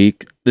this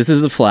week, this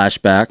is a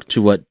flashback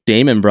to what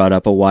Damon brought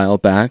up a while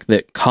back,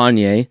 that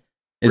Kanye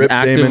is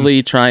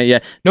actively trying. Yeah,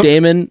 nope.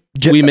 Damon,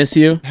 we miss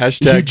you.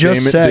 Hashtag he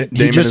just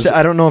Damon, said,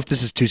 I don't know if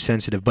this is too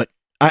sensitive, but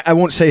I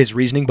won't say his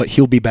reasoning, but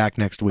he'll be back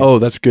next week. Oh,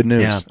 that's good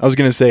news. Yeah. I was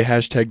going to say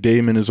hashtag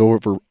Damon is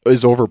over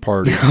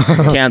party.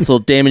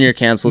 Canceled. Damon, you're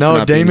canceled.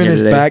 No, Damon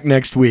is back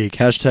next week.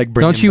 Hashtag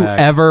bring Don't him you back.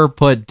 ever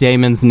put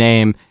Damon's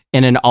name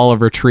in an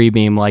Oliver Tree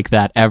beam like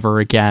that ever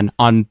again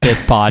on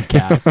this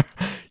podcast.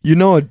 You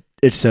know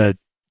it's a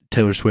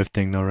Taylor Swift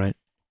thing, though, right?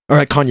 Or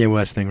a Kanye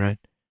West thing, right?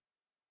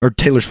 Or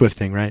Taylor Swift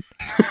thing, right?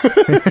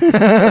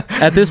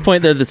 At this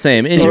point, they're the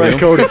same. Anyway.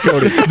 All right,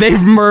 Cody.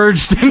 They've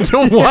merged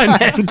into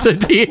one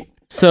entity.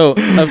 So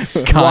a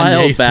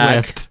while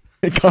back,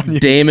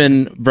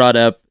 Damon brought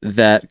up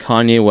that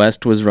Kanye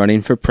West was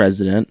running for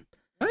president.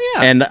 Oh,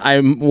 yeah. And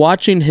I'm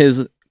watching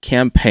his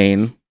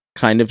campaign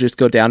kind of just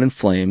go down in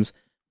flames,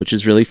 which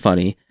is really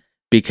funny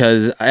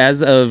because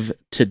as of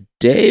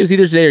today, it was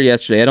either today or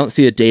yesterday, I don't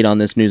see a date on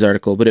this news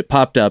article, but it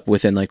popped up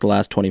within like the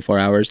last 24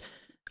 hours.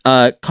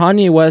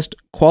 Kanye West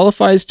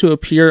qualifies to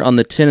appear on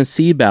the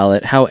Tennessee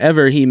ballot.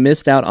 However, he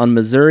missed out on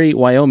Missouri,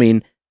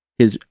 Wyoming,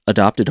 his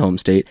adopted home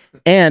state,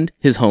 and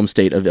his home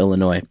state of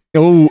Illinois.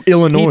 Oh,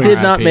 Illinois. He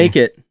did not make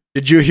it.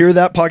 Did you hear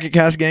that, Pocket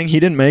Cast gang? He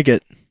didn't make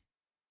it.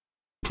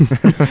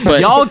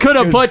 But y'all could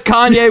have put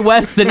Kanye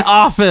West in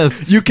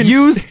office.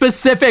 You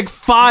specific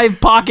 5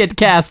 Pocket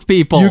Cast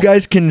people. You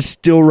guys can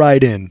still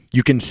write in.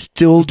 You can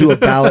still do a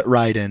ballot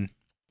write-in.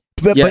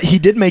 But he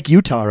did make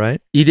Utah,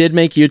 right? He did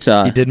make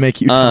Utah.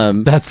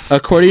 That's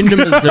according to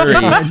Missouri,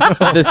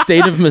 the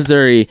state of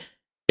Missouri.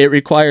 It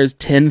requires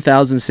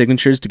 10,000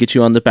 signatures to get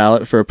you on the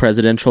ballot for a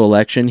presidential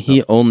election.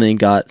 He only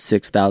got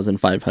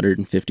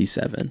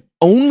 6,557.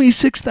 Only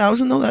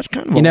 6,000 though? That's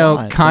kind of a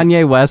lot.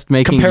 Kanye West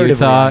making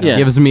Utah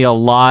gives me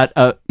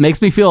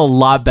makes me feel a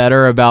lot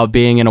better about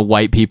being in a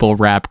white people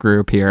rap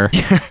group here.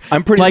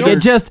 I'm pretty sure.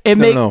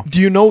 No. Do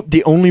you know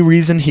the only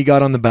reason he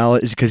got on the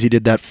ballot is because he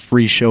did that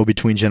free show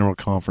between General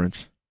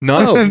Conference?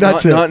 Not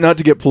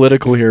to get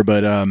political here,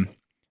 but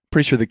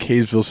pretty sure the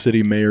Kaysville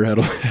city mayor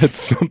had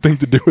something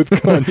to do with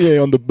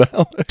Kanye on the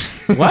ballot.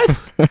 What?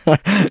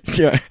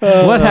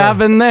 What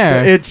happened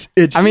there? It's.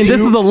 I mean,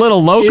 this is a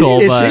little local.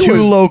 It's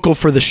too local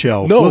for the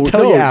show. No, we'll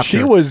tell you after.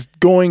 She was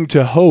going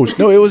to host.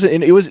 No, it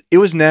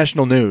was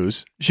national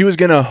news. She was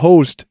going to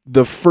host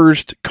the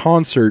first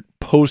concert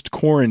post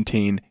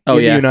quarantine in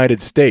the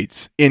United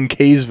States in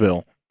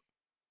Kaysville.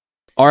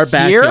 Our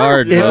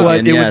backyard.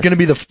 It was going to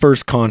be the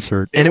first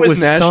concert, and it was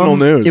national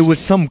news. It was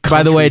some.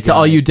 By the way, to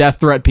all you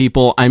death threat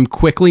people, I'm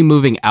quickly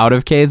moving out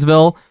of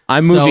Kaysville.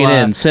 I'm moving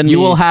in. You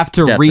will have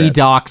to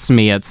redox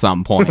me at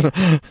some point.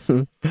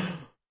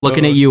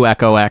 Looking at you,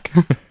 Echoech.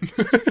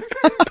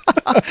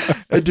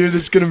 Dude,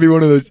 it's going to be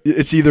one of those.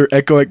 It's either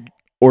Echoech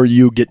or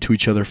you get to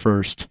each other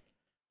first.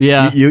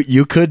 Yeah,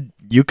 you could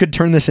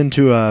turn this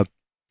into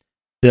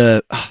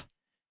dude.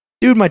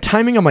 My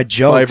timing on my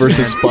jokes. Spy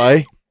versus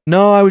spy.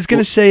 No, I was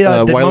going to say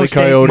the Wile E.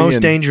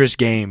 most dangerous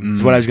game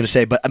is what I was going to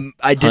say, but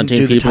I didn't Hunting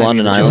do the people on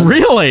timing. an island.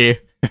 Really?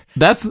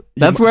 That's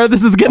where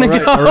this is going to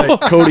go. All right.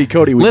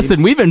 Cody.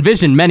 Listen, we've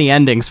envisioned many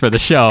endings for the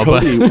show.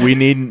 Cody, we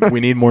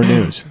need more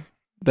news.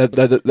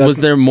 Was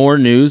there more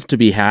news to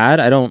be had?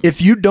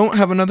 If you don't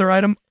have another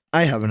item,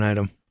 I have an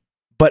item,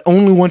 but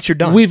only once you're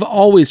done. We've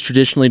always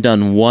traditionally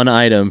done one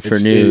item for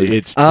news.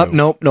 It's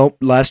nope.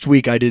 Last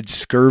week I did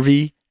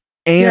scurvy.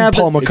 And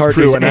Paul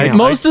McCartney's aunt.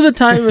 Most of the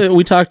time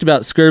we talked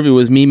about scurvy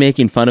was me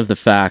making fun of the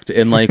fact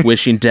and like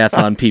wishing death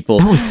on people.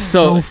 That was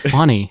so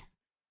funny.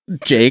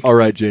 Jake. All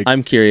right, Jake.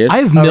 I'm curious.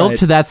 I've milked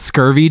to that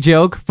scurvy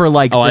joke for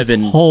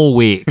whole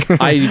week.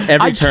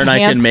 Every turn I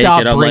can make it,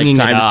 I'm like,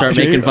 time to start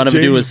making fun of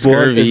a dude with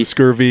scurvy.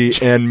 Scurvy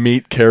and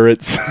meat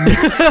carrots.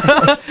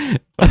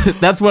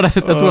 That's one of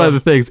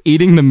the things.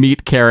 Eating the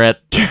meat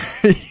carrot.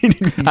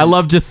 I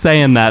love just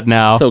saying that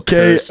now. So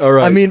cursed. All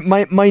right. I mean,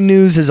 my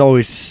news is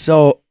always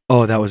so...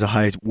 Oh, that was a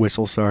high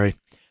whistle, sorry.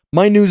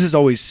 My news is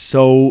always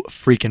so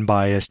freaking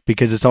biased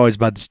because it's always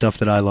about the stuff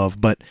that I love.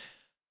 But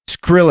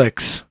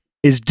Skrillex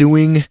is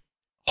doing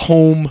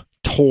home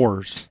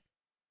tours.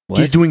 What?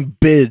 He's doing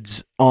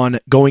bids on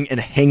going and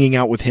hanging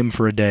out with him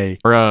for a day.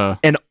 Bruh.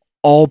 And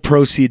all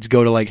proceeds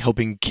go to like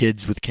helping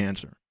kids with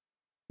cancer.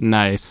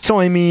 Nice. So,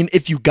 I mean,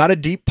 if you got a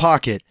deep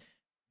pocket,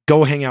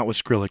 go hang out with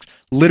Skrillex.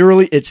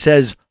 Literally, it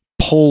says,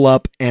 pull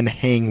up and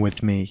hang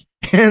with me.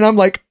 And I'm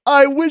like,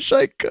 I wish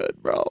I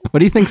could, bro. What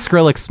do you think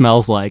Skrillex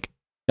smells like?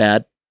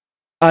 Bad.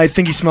 I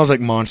think he smells like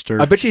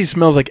Monster. I bet you he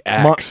smells like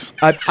Axe.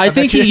 I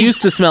think he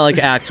used to smell like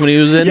Axe when he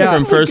was in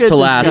from first to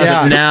last,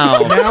 but now...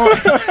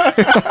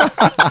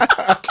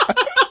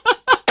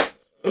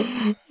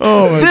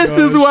 This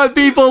is what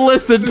people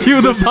listen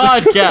to the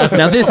podcast.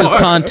 Now this is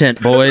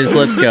content, boys.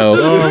 Let's go.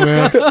 Oh,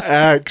 man.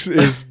 Axe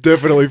is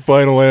definitely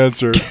final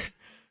answer.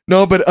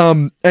 No, but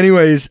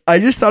anyways, I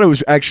just thought it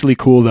was actually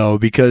cool, though,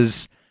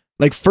 because...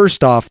 Like,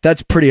 first off,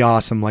 that's pretty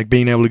awesome, like,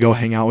 being able to go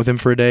hang out with him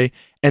for a day.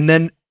 And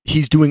then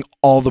he's doing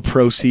all the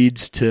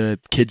proceeds to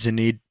kids in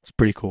need. It's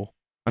pretty cool.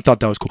 I thought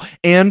that was cool.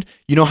 And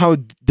you know how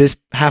this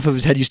half of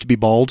his head used to be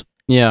bald?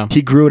 Yeah.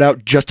 He grew it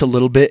out just a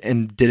little bit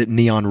and did it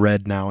neon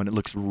red now, and it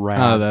looks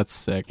rad. Oh, that's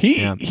sick.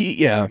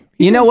 Yeah.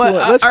 You know what?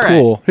 That's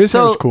cool. Right. His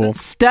hair's cool.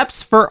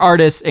 Steps for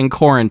artists in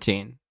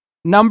quarantine.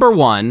 Number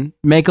 1,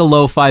 make a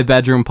lo-fi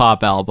bedroom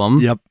pop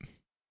album. Yep.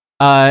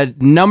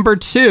 Number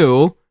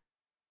 2,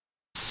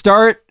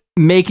 start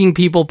making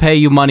people pay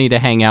you money to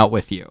hang out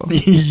with you.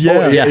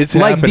 Yeah. It's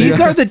like happening. These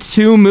are the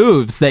 2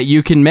 moves that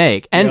you can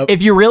make. And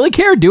if you really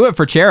care, do it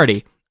for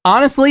charity.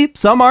 Honestly,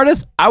 some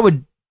artists, I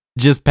would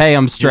just pay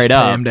them straight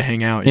up. Pay them to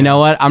hang out. You know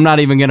what? I'm not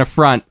even going to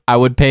front. I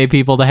would pay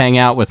people to hang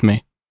out with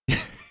me.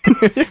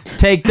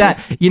 Take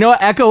that. You know what,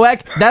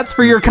 Echoech? That's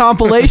for your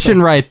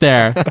compilation right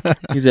there.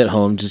 He's at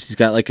home. He's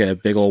got like a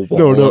big old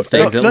wall of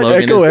things that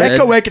Logan has said.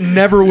 Echoech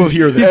never will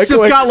hear this. He's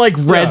just got like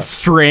red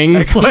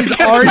strings. He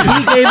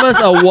gave us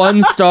a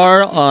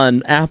 1-star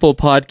on Apple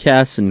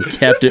Podcasts and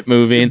kept it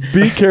moving.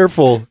 Be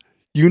careful.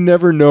 You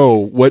never know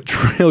what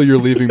trail you're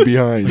leaving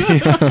behind.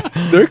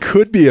 There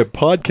could be a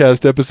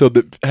podcast episode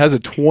that has a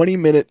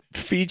 20-minute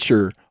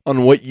feature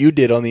on what you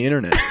did on the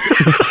internet.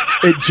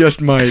 It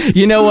just might.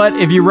 You know what?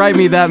 If you write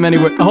me that many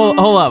words, hold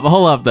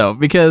up though,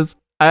 because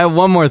I have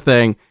one more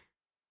thing.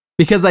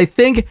 Because I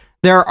think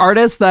there are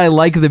artists that I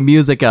like the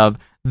music of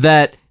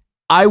that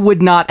I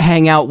would not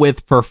hang out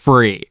with for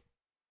free.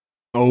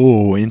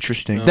 Oh,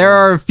 interesting. There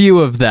are a few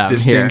of them.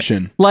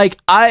 Distinction. Here. Like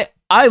I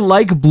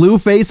like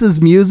Blueface's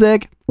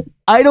music.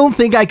 I don't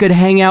think I could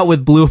hang out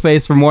with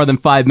Blueface for more than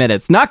 5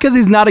 minutes. Not because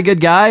he's not a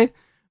good guy,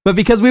 but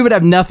because we would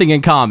have nothing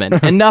in common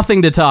and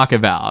nothing to talk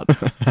about.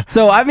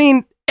 So, I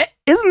mean,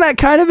 isn't that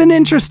kind of an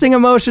interesting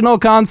emotional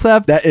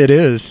concept? That it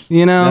is.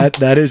 You know?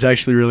 That is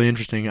actually really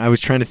interesting. I was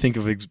trying to think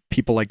of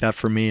people like that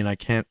for me, and I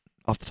can't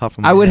off the top of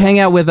my head. I would hang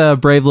out with a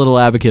Brave Little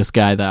Abacus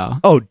guy, though.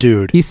 Oh,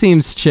 dude. He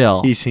seems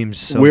chill. He seems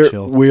so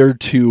chill. We're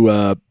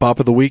to Bop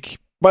of the Week.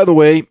 By the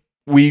way,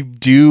 we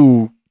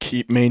do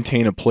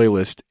maintain a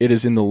playlist. It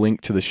is in the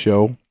link to the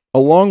show,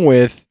 along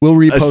with we'll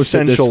repost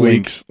essential it this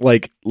links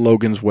like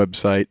Logan's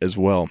website as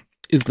well.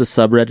 Is the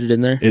subreddit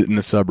in there? In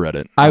the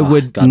subreddit. I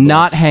would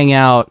not hang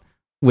out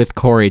with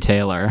Corey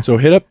Taylor. So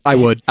hit up. I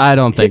would. I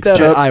don't think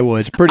so. I would.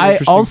 It's a pretty I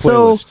interesting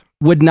also playlist.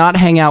 would not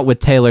hang out with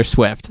Taylor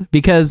Swift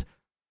because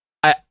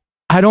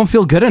I don't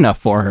feel good enough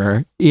for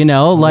her. You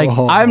know, like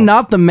I'm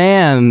not the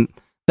man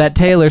that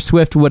Taylor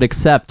Swift would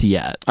accept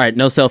yet. All right,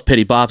 no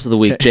self-pity. Bops of the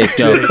week. Jake,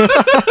 go.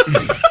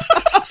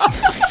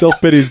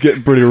 Self-pity is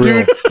getting pretty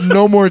real. Dude,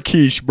 no more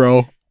quiche,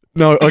 bro.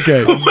 No,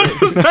 okay. What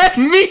does that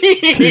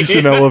mean? Quiche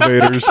and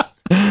elevators.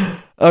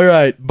 All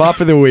right, Bop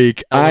of the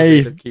Week.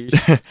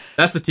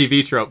 That's a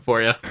TV trope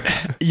for you.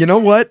 You know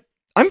what?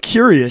 I'm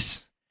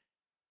curious.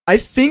 I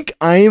think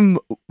I'm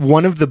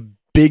one of the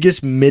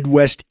biggest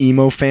Midwest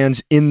emo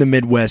fans in the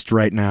Midwest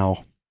right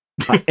now.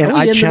 And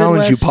I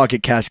challenge you,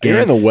 Pocket Cast You're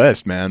Gang. in the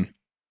West, man.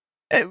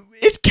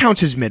 It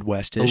counts as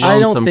Midwest-ish. I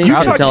don't think Utah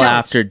until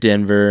counts. after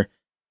Denver.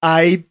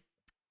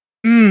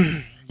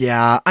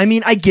 Yeah, I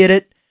mean, I get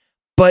it,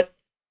 but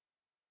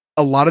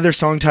a lot of their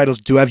song titles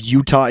do have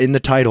Utah in the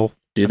title.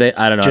 Do they?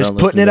 I don't know. Just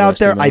putting it out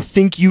there, I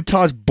think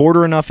Utah's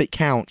border enough it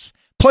counts.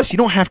 Plus, you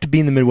don't have to be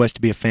in the Midwest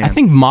to be a fan. I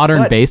think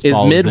modern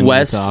baseball is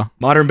Midwest. in Utah.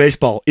 Modern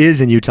baseball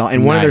is in Utah,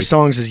 and one of their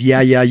songs is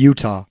Yeah, Yeah,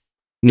 Utah.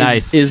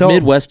 Nice. Is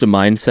Midwest a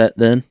mindset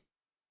then?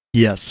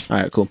 Yes. All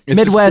right, cool. It's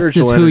Midwest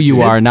is who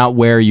you are, not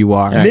where you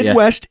are.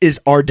 Midwest is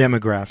our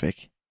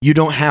demographic. You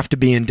don't have to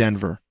be in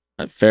Denver.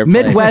 Fair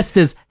play. Midwest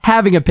is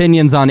having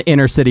opinions on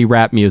inner city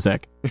rap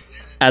music.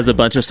 As a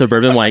bunch of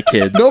suburban white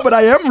kids. No, but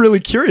I am really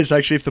curious,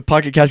 actually, if the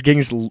Pocket Cast Gang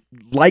is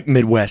like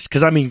Midwest.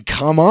 Because, I mean,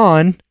 come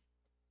on.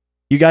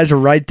 You guys are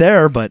right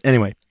there. But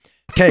anyway.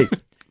 Okay.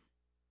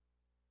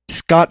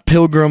 Scott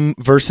Pilgrim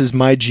versus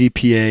My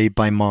GPA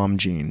by Mom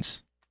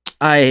Jeans.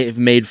 I've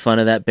made fun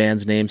of that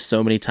band's name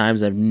so many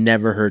times. I've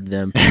never heard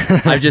them.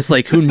 I'm just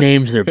like, who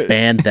names their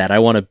band that? I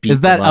want to beat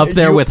Is that them up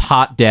there with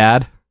Hot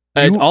Dad?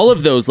 All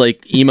of those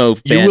like emo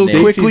band names.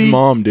 Quickly,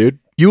 mom, dude.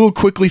 You will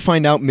quickly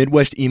find out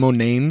Midwest emo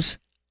names.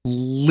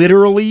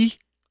 Literally,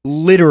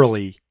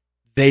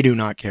 they do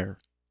not care.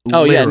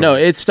 Oh yeah, no,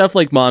 it's stuff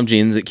like Mom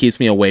Jeans that keeps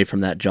me away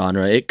from that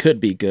genre. It could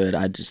be good.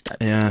 Just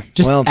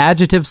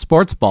adjective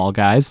sports ball,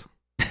 guys.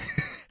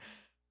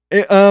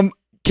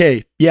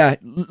 Okay, yeah,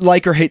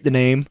 like or hate the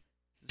name,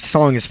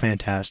 song is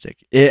fantastic.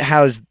 It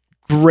has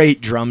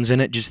great drums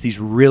in it, just these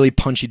really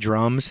punchy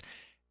drums.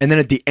 And then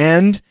at the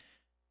end,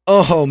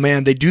 oh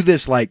man, they do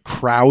this like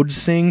crowd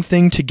sing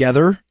thing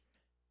together.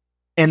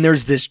 And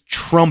there's this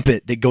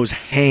trumpet that goes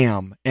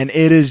ham, and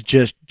it is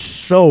just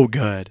so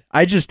good.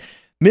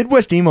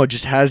 Midwest emo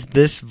just has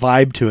this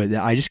vibe to it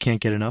that I just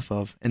can't get enough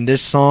of. And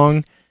this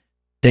song,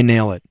 they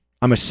nail it.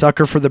 I'm a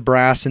sucker for the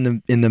brass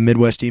in the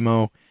Midwest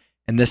emo,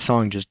 and this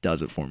song just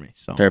does it for me.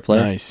 So fair play.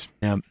 Nice.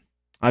 Yeah.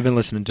 I've been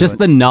listening to just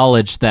the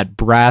knowledge that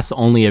brass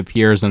only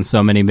appears in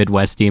so many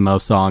Midwest emo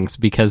songs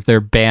because they're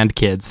band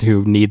kids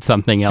who need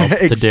something else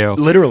to do.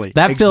 Literally.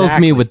 That fills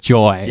me with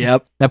joy.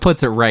 Yep. That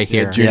puts it right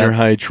here. Junior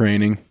high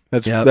training.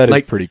 That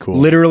is pretty cool.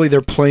 Literally,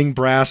 they're playing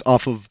brass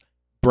off of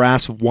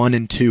brass 1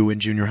 and 2 in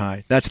junior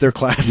high. That's their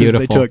classes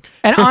they took.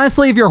 And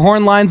honestly, if your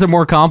horn lines are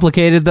more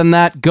complicated than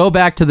that, go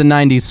back to the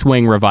 90s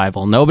swing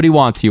revival. Nobody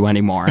wants you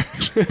anymore.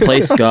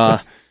 Play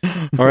ska.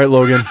 All right,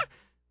 Logan.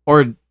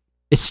 Or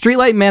is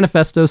Streetlight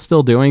Manifesto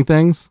still doing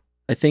things?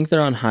 I think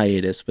they're on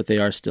hiatus, but they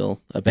are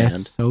still a band.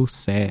 That's so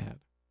sad.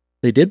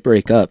 They did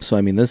break up, so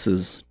I mean, this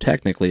is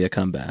technically a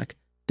comeback.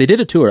 They did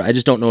a tour. I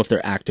just don't know if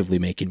they're actively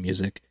making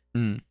music.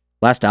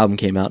 Last album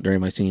came out during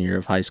my senior year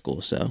of high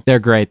school, so. They're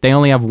great. They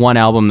only have one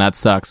album that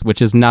sucks,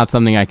 which is not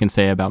something I can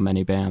say about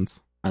many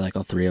bands. I like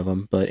all 3 of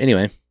them, but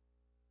anyway.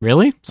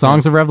 Really?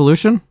 Songs of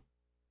Revolution?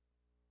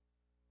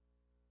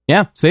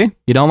 Yeah, see?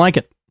 You don't like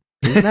it.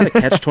 Isn't that a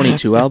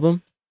Catch-22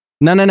 album?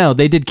 No.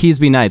 They did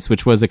Keysby Nights,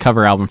 which was a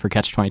cover album for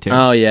Catch-22.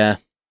 Oh, yeah.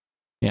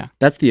 Yeah.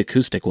 That's the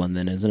acoustic one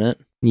then, isn't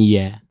it?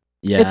 Yeah.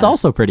 Yeah. It's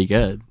also pretty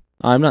good.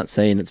 I'm not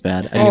saying it's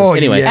bad.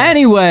 Anyway.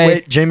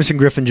 Wait, Jameson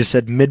Griffin just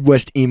said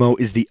Midwest emo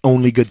is the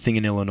only good thing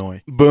in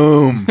Illinois.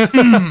 Boom. I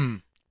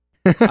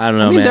don't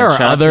know, man. There are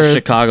Shout out to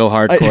Chicago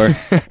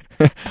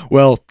hardcore.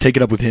 Well, take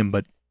it up with him,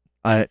 but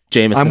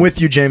Jameson. I'm with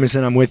you,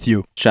 Jameson. I'm with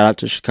you. Shout out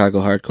to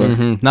Chicago hardcore.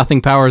 Mm-hmm.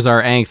 Nothing powers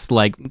our angst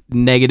like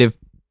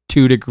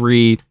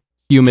 -2-degree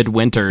humid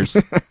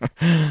winters.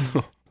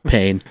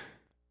 Pain.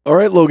 All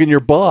right, Logan,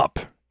 you're bop.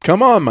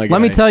 Come on, my guy.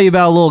 Let me tell you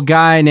about a little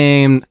guy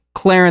named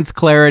Clarence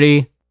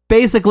Clarity.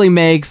 Basically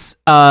makes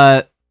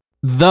the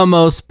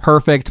most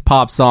perfect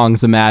pop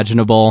songs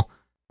imaginable.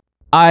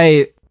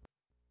 I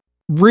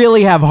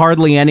really have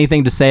hardly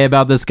anything to say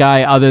about this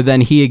guy other than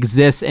he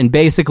exists in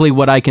basically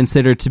what I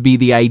consider to be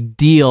the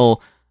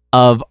ideal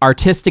of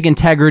artistic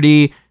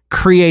integrity,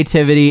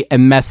 creativity,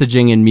 and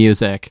messaging in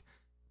music.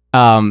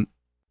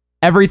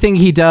 Everything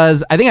he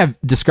does, I think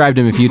I've described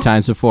him a few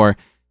times before.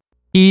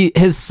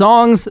 His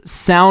songs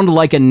sound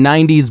like a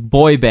 90s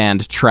boy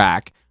band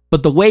track,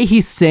 but the way he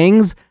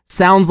sings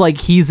sounds like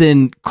he's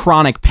in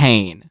chronic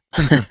pain.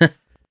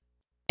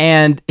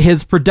 And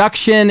his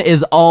production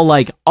is all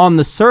like on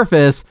the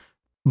surface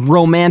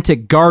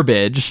romantic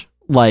garbage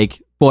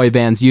like boy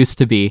bands used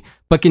to be,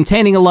 but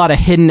containing a lot of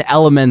hidden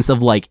elements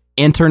of like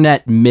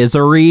internet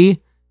misery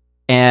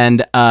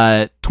and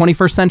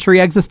 21st century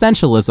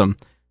existentialism.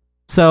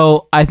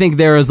 So I think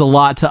there is a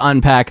lot to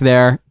unpack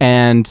there,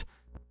 and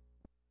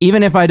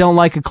even if I don't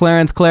like a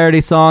Clarence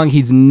Clarity song,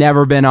 he's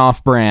never been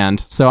off-brand.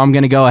 So I'm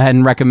going to go ahead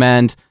and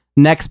recommend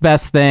Next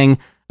Best Thing,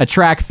 a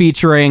track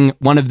featuring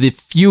one of the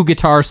few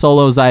guitar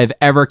solos I've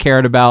ever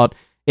cared about.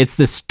 It's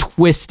this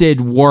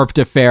twisted, warped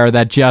affair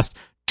that just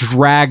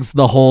drags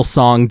the whole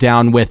song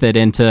down with it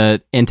into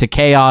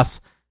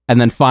chaos. And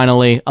then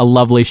finally, a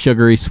lovely,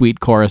 sugary, sweet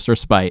chorus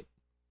respite.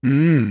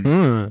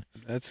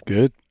 That's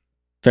good.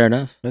 Fair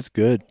enough. That's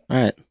good. All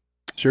right.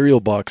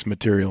 Cereal box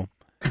material.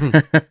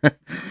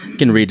 You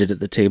can read it at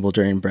the table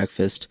during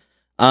breakfast.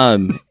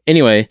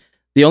 Anyway,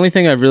 the only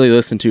thing I've really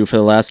listened to for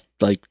the last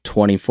like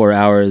 24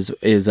 hours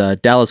is a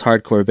Dallas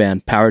hardcore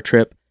band Power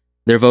Trip.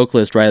 Their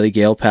vocalist Riley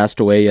Gale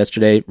passed away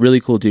yesterday. Really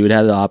cool dude.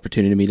 Had the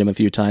opportunity to meet him a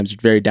few times.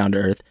 Very down to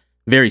earth.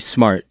 Very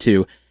smart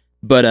too.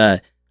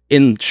 But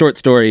in short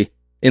story,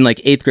 in like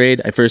 8th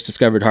grade, I first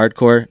discovered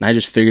hardcore, and I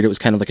just figured it was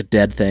kind of like a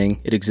dead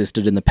thing. It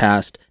existed in the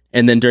past.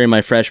 And then during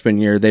my freshman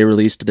year, they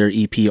released their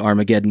EP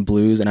Armageddon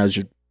Blues, and I was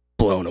just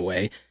blown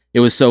away.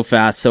 It was so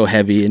fast, so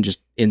heavy, and just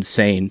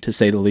insane, to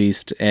say the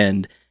least.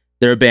 And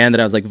they're a band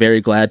that I was like very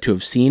glad to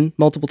have seen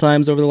multiple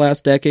times over the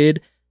last decade.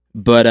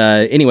 But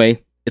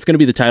anyway, it's going to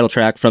be the title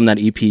track from that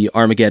EP,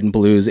 Armageddon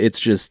Blues.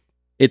 It's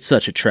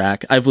such a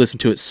track. I've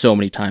listened to it so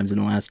many times in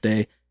the last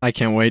day. I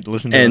can't wait to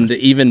listen to it. And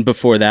even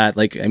before that,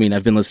 like, I mean,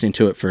 I've been listening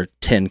to it for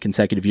 10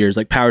 consecutive years.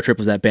 Like, Power Trip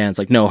was that band. It's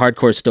like, no,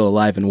 hardcore's still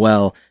alive and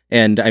well.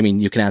 And I mean,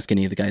 you can ask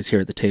any of the guys here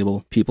at the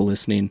table, people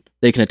listening,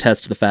 they can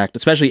attest to the fact,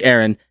 especially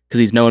Aaron,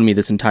 because he's known me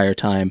this entire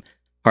time.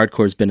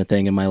 Hardcore's been a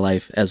thing in my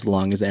life as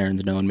long as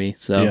Aaron's known me.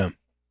 So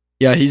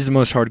yeah, he's the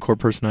most hardcore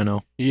person I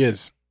know. He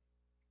is.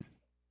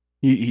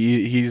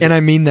 He's, and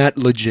I mean that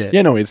legit.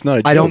 Yeah, no, it's not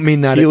a joke. I don't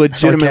mean that. He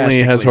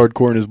legitimately has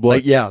hardcore in his blood.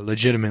 Like, yeah,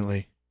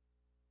 legitimately.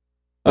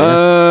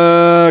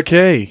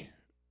 Okay.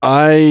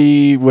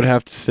 I would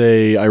have to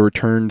say I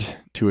returned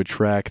to a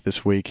track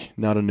this week,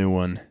 not a new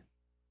one.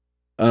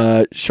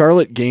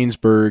 Charlotte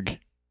Gainsbourg,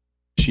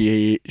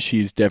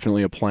 she's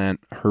definitely a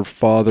plant. Her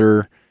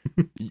father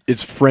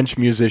is French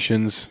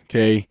musicians,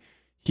 okay?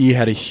 He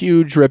had a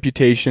huge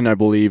reputation, I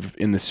believe,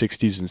 in the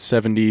 60s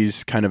and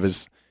 70s, kind of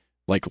as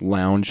like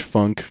lounge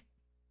funk,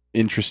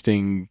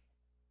 interesting.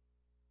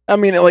 I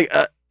mean, like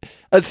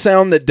a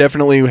sound that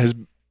definitely has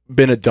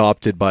been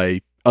adopted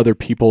by other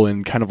people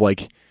and kind of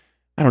like,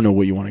 I don't know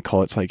what you want to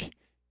call it. It's like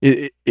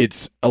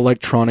it's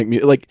electronic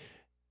music. Like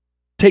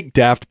take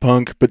Daft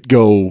Punk, but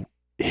go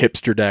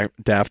hipster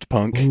Daft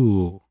Punk.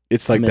 Ooh,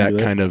 it's like that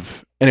kind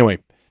of. Anyway,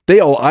 they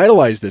all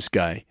idolize this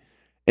guy,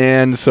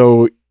 and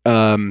so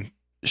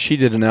she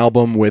did an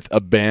album with a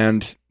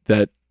band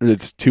that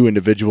it's two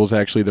individuals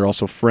actually. They're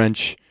also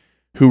French,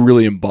 who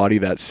really embody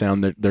that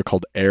sound. They're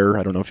called Air.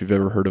 I don't know if you've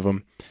ever heard of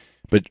them,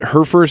 but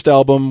her first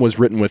album was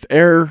written with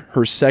Air.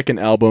 Her second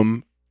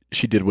album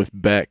she did with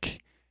Beck.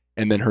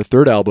 And then her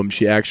third album,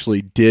 she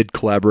actually did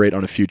collaborate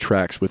on a few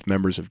tracks with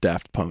members of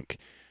Daft Punk.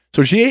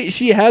 So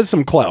she has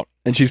some clout,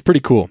 and she's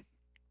pretty cool.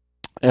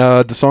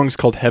 The song's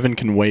called Heaven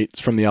Can Wait.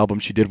 It's from the album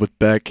she did with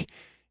Beck.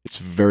 It's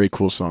a very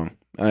cool song.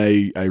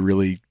 I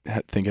really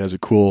think it has a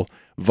cool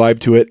vibe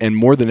to it. And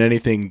more than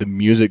anything, the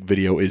music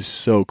video is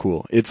so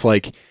cool. It's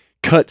like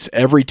cuts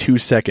every 2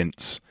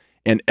 seconds,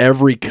 and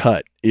every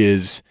cut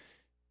is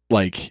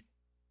like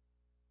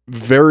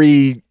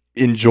very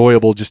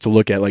enjoyable just to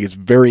look at. Like, it's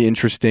very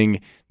interesting.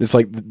 It's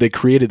like they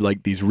created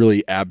like these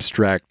really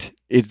abstract,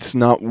 it's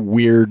not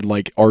weird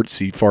like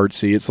artsy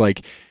fartsy. It's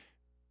like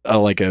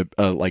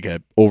a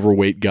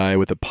overweight guy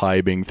with a pie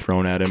being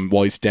thrown at him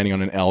while he's standing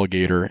on an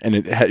alligator, and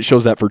it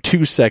shows that for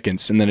 2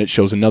 seconds, and then it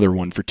shows another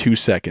one for 2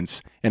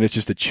 seconds, and it's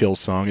just a chill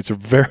song. It's a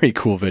very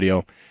cool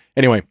video.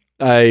 Anyway,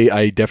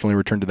 I definitely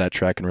returned to that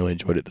track and really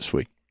enjoyed it this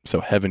week.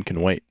 So Heaven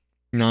Can Wait.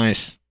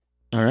 Nice.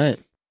 All right.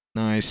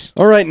 Nice.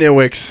 All right,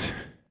 NTWICs.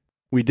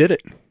 We did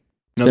it.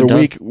 Another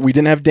week. We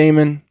didn't have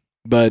Damon,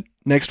 but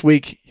next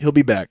week he'll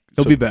be back.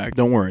 He'll be back.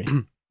 Don't worry.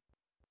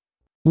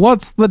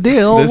 What's the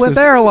deal with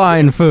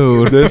airline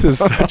food? This is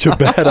such a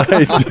bad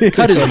idea.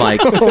 Cut his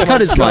mic. Cut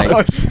his mic.